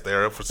for. Yes,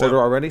 they're up for sale. Order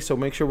already. So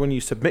make sure when you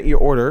submit your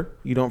order,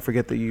 you don't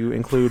forget that you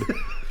include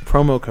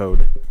promo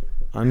code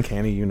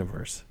Uncanny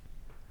Universe.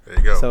 There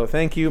you go. So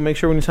thank you. Make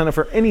sure when you sign up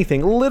for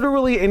anything,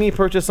 literally any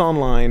purchase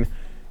online,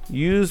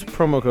 use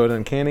promo code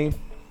Uncanny.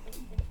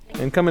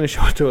 And come in and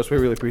show it to us. We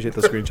really appreciate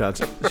the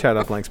screenshots. Shout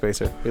out Blank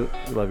Spacer. We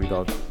love you,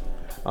 dog.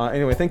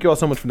 Anyway, thank you all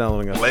so much for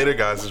downloading us. Later,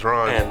 guys. It's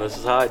Ron. And this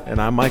is Hyde.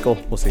 And I'm Michael.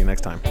 We'll see you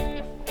next time.